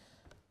 okay?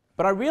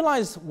 But I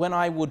realized when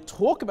I would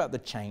talk about the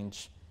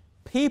change,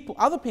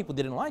 other people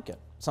didn't like it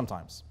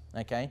sometimes,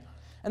 okay?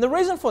 And the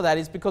reason for that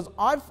is because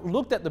I've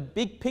looked at the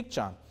big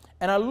picture,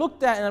 and I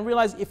looked at and I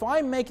realized if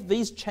I make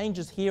these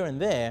changes here and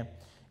there,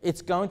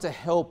 it's going to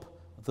help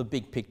the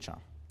big picture.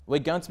 We're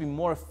going to be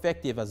more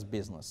effective as a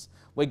business.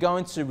 We're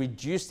going to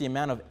reduce the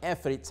amount of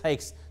effort it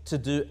takes to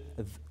do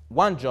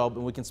one job,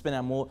 and we can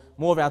spend more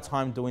of our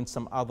time doing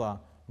some other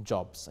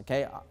jobs,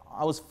 okay?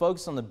 I was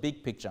focused on the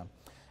big picture.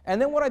 And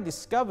then what I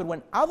discovered,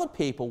 when other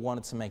people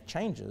wanted to make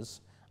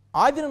changes,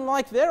 I didn't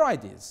like their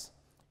ideas.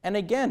 And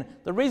again,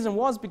 the reason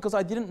was because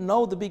I didn't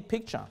know the big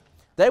picture.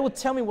 They would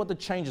tell me what the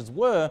changes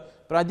were,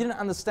 but I didn't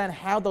understand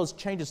how those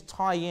changes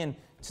tie in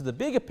to the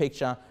bigger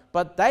picture.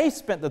 But they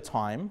spent the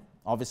time,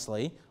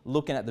 obviously,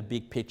 looking at the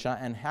big picture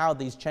and how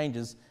these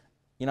changes,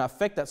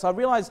 affect that. So I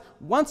realized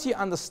once you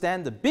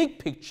understand the big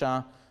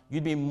picture,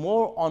 you'd be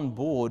more on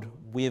board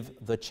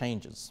with the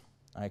changes,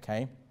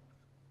 okay?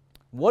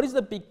 What is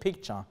the big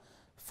picture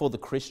for the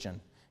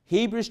Christian?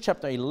 Hebrews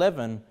chapter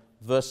 11,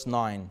 verse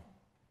 9.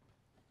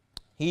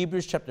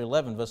 Hebrews chapter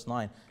 11, verse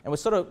 9. And we're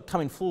sort of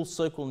coming full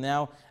circle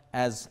now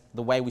as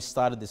the way we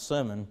started this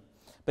sermon.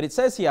 But it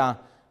says here,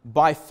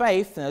 by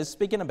faith, now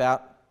speaking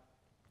about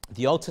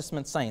the Old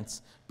Testament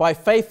saints, by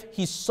faith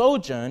he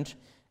sojourned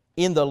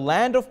in the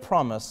land of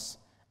promise,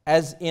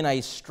 as in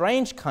a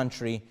strange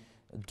country,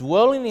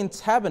 dwelling in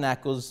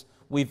tabernacles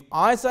with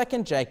Isaac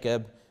and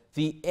Jacob,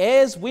 the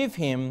heirs with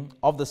him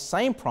of the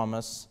same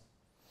promise.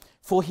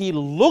 For he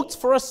looked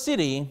for a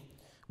city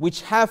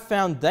which have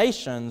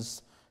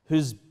foundations,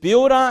 whose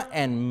builder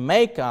and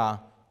maker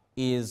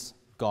is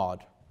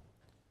God.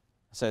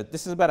 So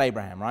this is about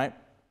Abraham, right?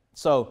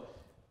 So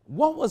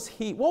what was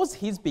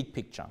his big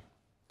picture?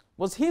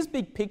 Was his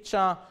big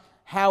picture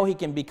how he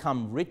can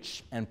become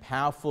rich and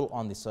powerful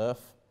on this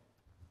earth?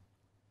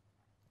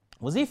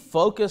 Was he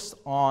focused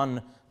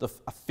on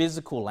a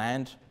physical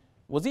land?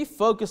 Was he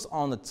focused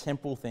on the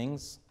temporal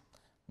things?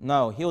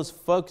 No, he was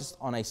focused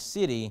on a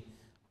city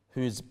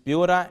whose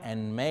builder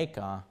and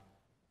maker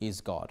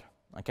is God.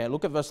 Okay,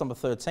 look at verse number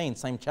 13,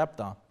 same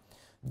chapter.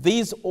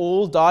 These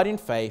all died in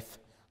faith,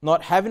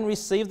 not having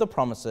received the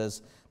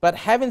promises, but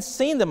having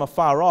seen them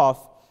afar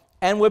off,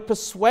 and were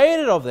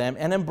persuaded of them,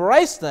 and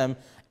embraced them,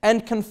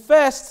 and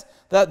confessed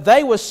that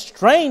they were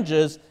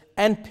strangers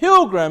and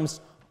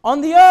pilgrims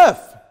on the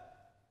earth.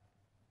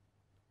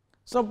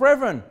 So,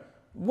 brethren,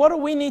 what do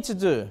we need to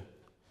do?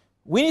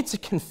 We need to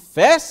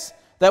confess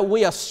that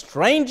we are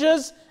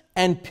strangers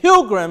and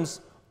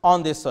pilgrims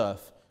on this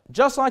earth,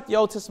 just like the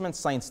Old Testament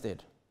saints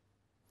did.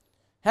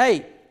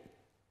 Hey,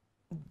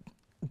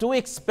 do we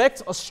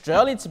expect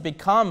Australia to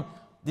become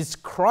this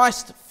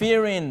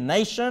Christ-fearing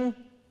nation?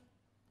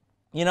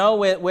 You know,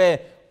 where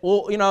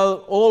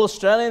all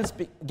Australians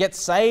get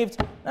saved?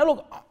 Now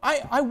look,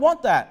 I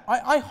want that.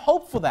 I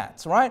hope for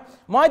that, right?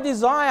 My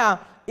desire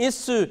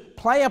is to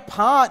play a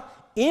part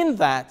in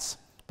that,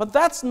 but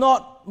that's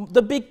not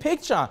the big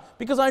picture,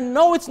 because I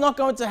know it's not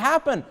going to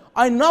happen.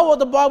 I know what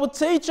the Bible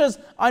teaches.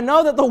 I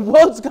know that the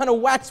world's going to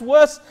wax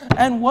worse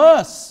and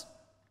worse.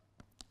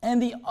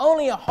 And the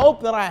only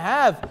hope that I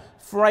have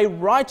for a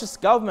righteous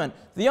government,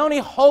 the only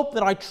hope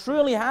that I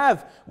truly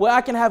have where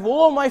I can have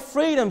all my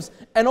freedoms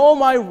and all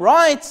my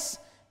rights,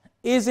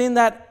 is in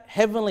that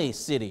heavenly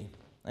city.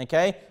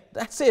 Okay?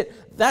 That's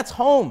it. That's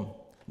home.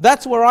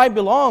 That's where I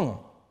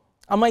belong.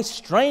 I'm a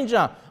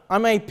stranger.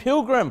 I'm a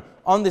pilgrim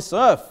on this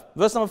earth.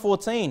 Verse number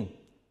 14.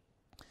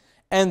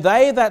 And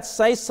they that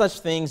say such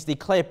things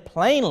declare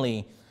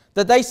plainly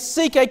that they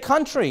seek a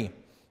country.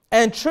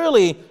 And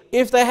truly,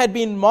 if they had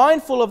been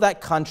mindful of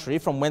that country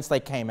from whence they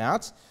came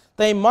out,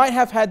 they might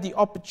have had the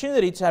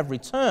opportunity to have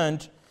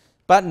returned.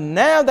 But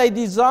now they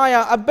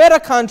desire a better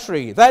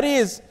country, that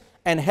is,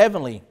 an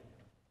heavenly.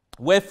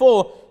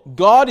 Wherefore,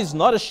 God is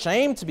not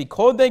ashamed to be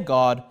called their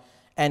God,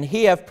 and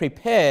he hath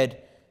prepared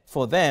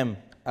for them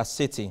a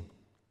city.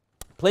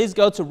 Please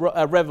go to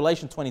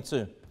Revelation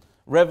 22.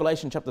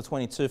 Revelation chapter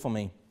 22 for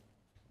me.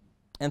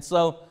 And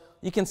so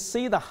you can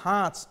see the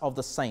hearts of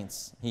the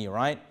saints here,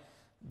 right?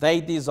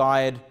 They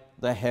desired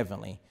the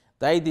heavenly.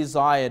 They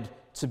desired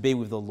to be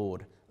with the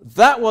Lord.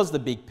 That was the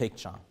big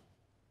picture.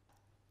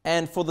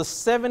 And for the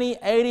 70,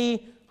 80,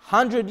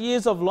 100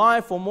 years of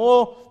life or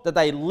more that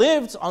they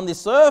lived on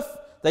this earth,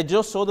 they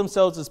just saw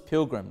themselves as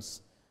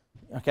pilgrims.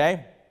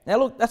 Okay? Now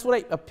look, that's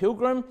what a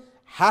pilgrim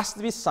has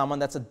to be, someone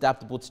that's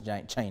adaptable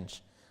to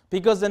change.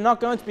 Because they're not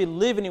going to be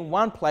living in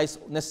one place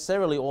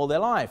necessarily all their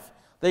life.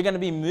 They're going to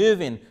be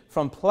moving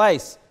from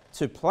place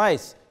to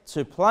place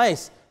to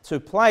place to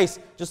place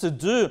just to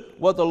do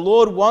what the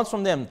Lord wants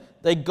from them.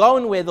 They're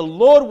going where the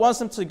Lord wants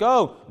them to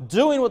go,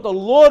 doing what the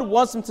Lord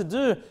wants them to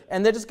do,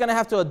 and they're just going to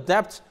have to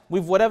adapt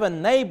with whatever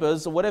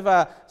neighbors or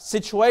whatever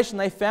situation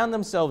they found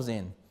themselves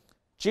in.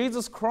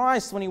 Jesus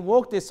Christ, when he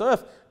walked this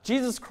earth,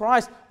 Jesus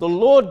Christ, the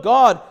Lord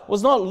God,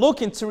 was not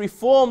looking to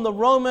reform the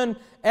Roman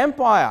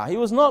Empire. He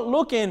was not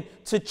looking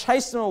to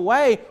chase them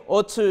away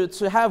or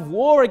to have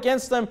war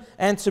against them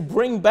and to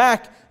bring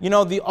back,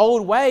 the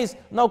old ways.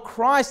 No,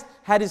 Christ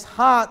had his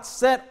heart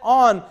set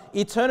on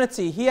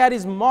eternity. He had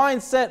his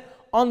mind set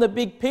on the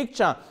big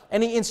picture,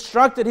 and he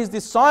instructed his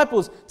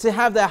disciples to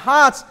have their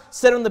hearts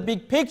set on the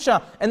big picture,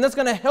 and that's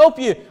going to help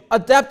you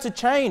adapt to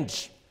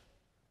change.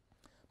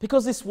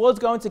 Because this world's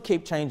going to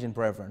keep changing,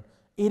 brethren.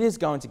 It is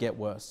going to get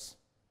worse.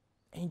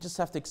 And you just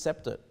have to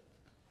accept it.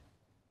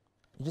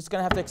 You're just going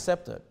to have to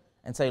accept it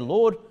and say,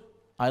 Lord,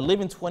 I live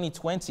in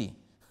 2020,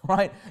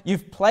 right?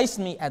 You've placed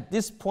me at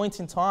this point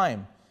in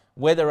time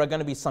where there are going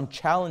to be some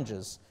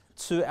challenges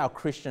to our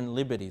Christian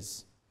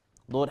liberties.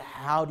 Lord,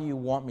 how do you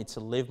want me to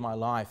live my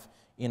life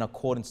in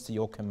accordance to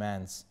your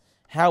commands?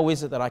 How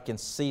is it that I can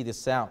see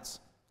this out?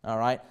 All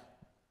right?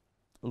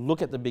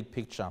 Look at the big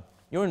picture.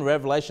 You're in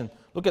Revelation.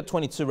 Look at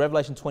 22,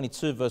 Revelation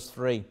 22, verse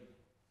 3.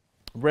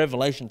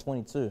 Revelation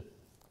 22,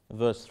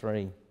 verse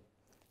 3.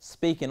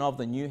 Speaking of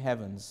the new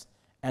heavens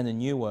and the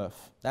new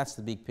earth. That's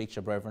the big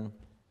picture, brethren.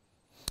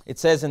 It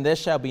says, and there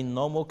shall be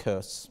no more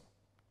curse,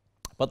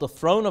 but the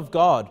throne of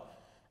God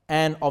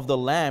and of the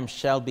Lamb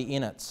shall be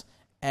in it,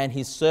 and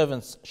his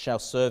servants shall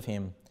serve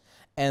him.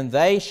 And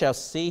they shall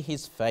see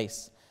his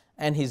face,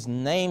 and his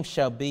name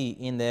shall be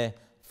in their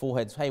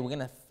foreheads. Hey, we're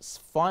going to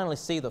finally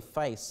see the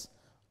face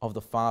of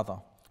the Father.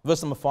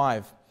 Verse number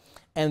 5.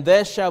 And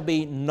there shall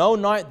be no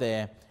night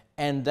there,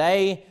 and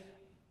they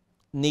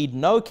need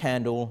no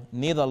candle,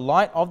 neither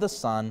light of the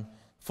sun,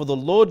 for the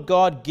Lord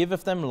God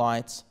giveth them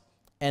light,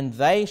 and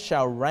they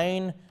shall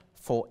reign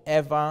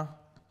forever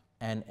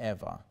and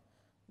ever.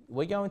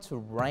 We're going to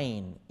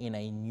reign in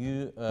a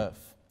new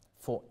earth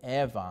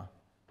forever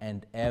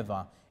and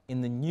ever.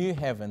 In the new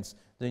heavens,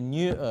 the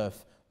new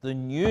earth, the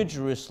new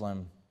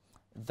Jerusalem.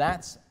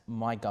 That's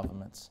my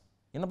government.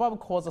 You know, the Bible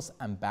calls us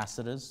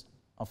ambassadors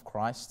of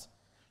Christ.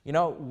 You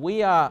know,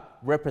 we are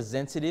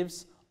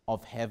representatives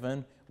of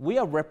heaven. We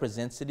are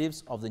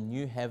representatives of the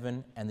new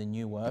heaven and the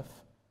new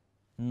earth,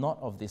 not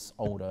of this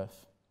old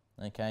earth.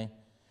 Okay?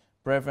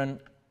 Brethren,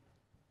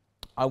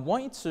 I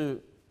want you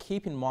to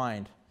keep in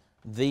mind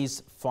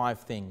these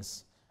 5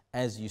 things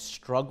as you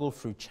struggle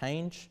through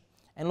change.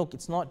 And look,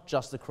 it's not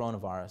just the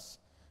coronavirus.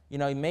 You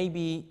know,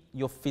 maybe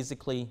you're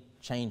physically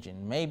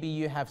changing. Maybe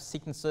you have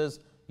sicknesses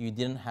you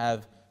didn't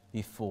have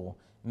before.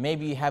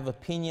 Maybe you have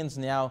opinions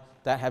now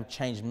that have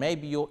changed.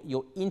 Maybe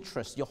your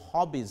interests, your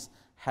hobbies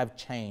have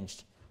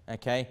changed.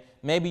 Okay?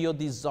 Maybe your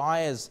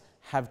desires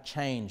have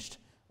changed.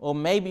 Or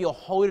maybe you're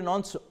holding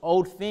on to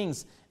old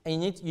things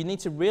and you need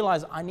to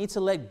realize, I need to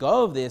let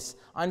go of this.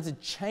 I need to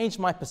change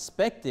my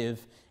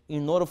perspective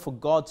in order for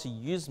God to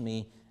use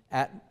me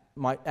at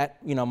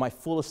my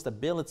fullest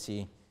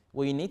ability.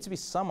 Well, you need to be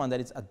someone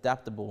that is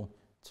adaptable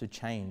to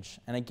change.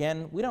 And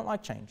again, we don't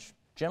like change.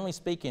 Generally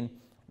speaking,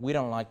 we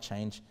don't like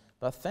change.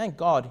 But thank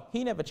God,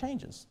 He never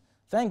changes.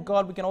 Thank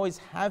God we can always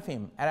have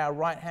Him at our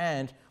right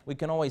hand. We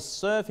can always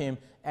serve Him.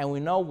 And we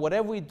know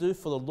whatever we do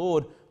for the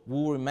Lord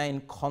will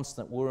remain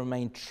constant, will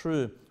remain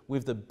true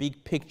with the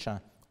big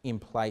picture in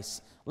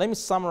place. Let me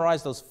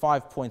summarize those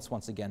 5 points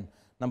once again.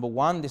 Number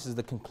 1, this is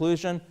the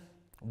conclusion.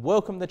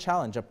 Welcome the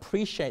challenge.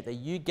 Appreciate that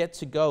you get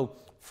to go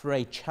through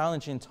a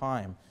challenging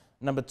time.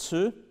 Number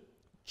 2,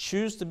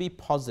 choose to be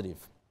positive.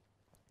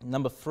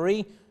 Number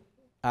 3,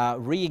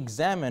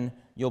 re-examine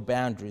your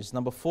boundaries.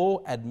 Number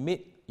 4,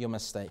 admit your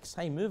mistakes.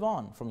 Hey, move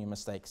on from your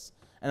mistakes.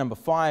 And number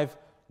 5,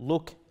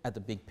 look at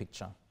the big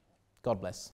picture. God bless.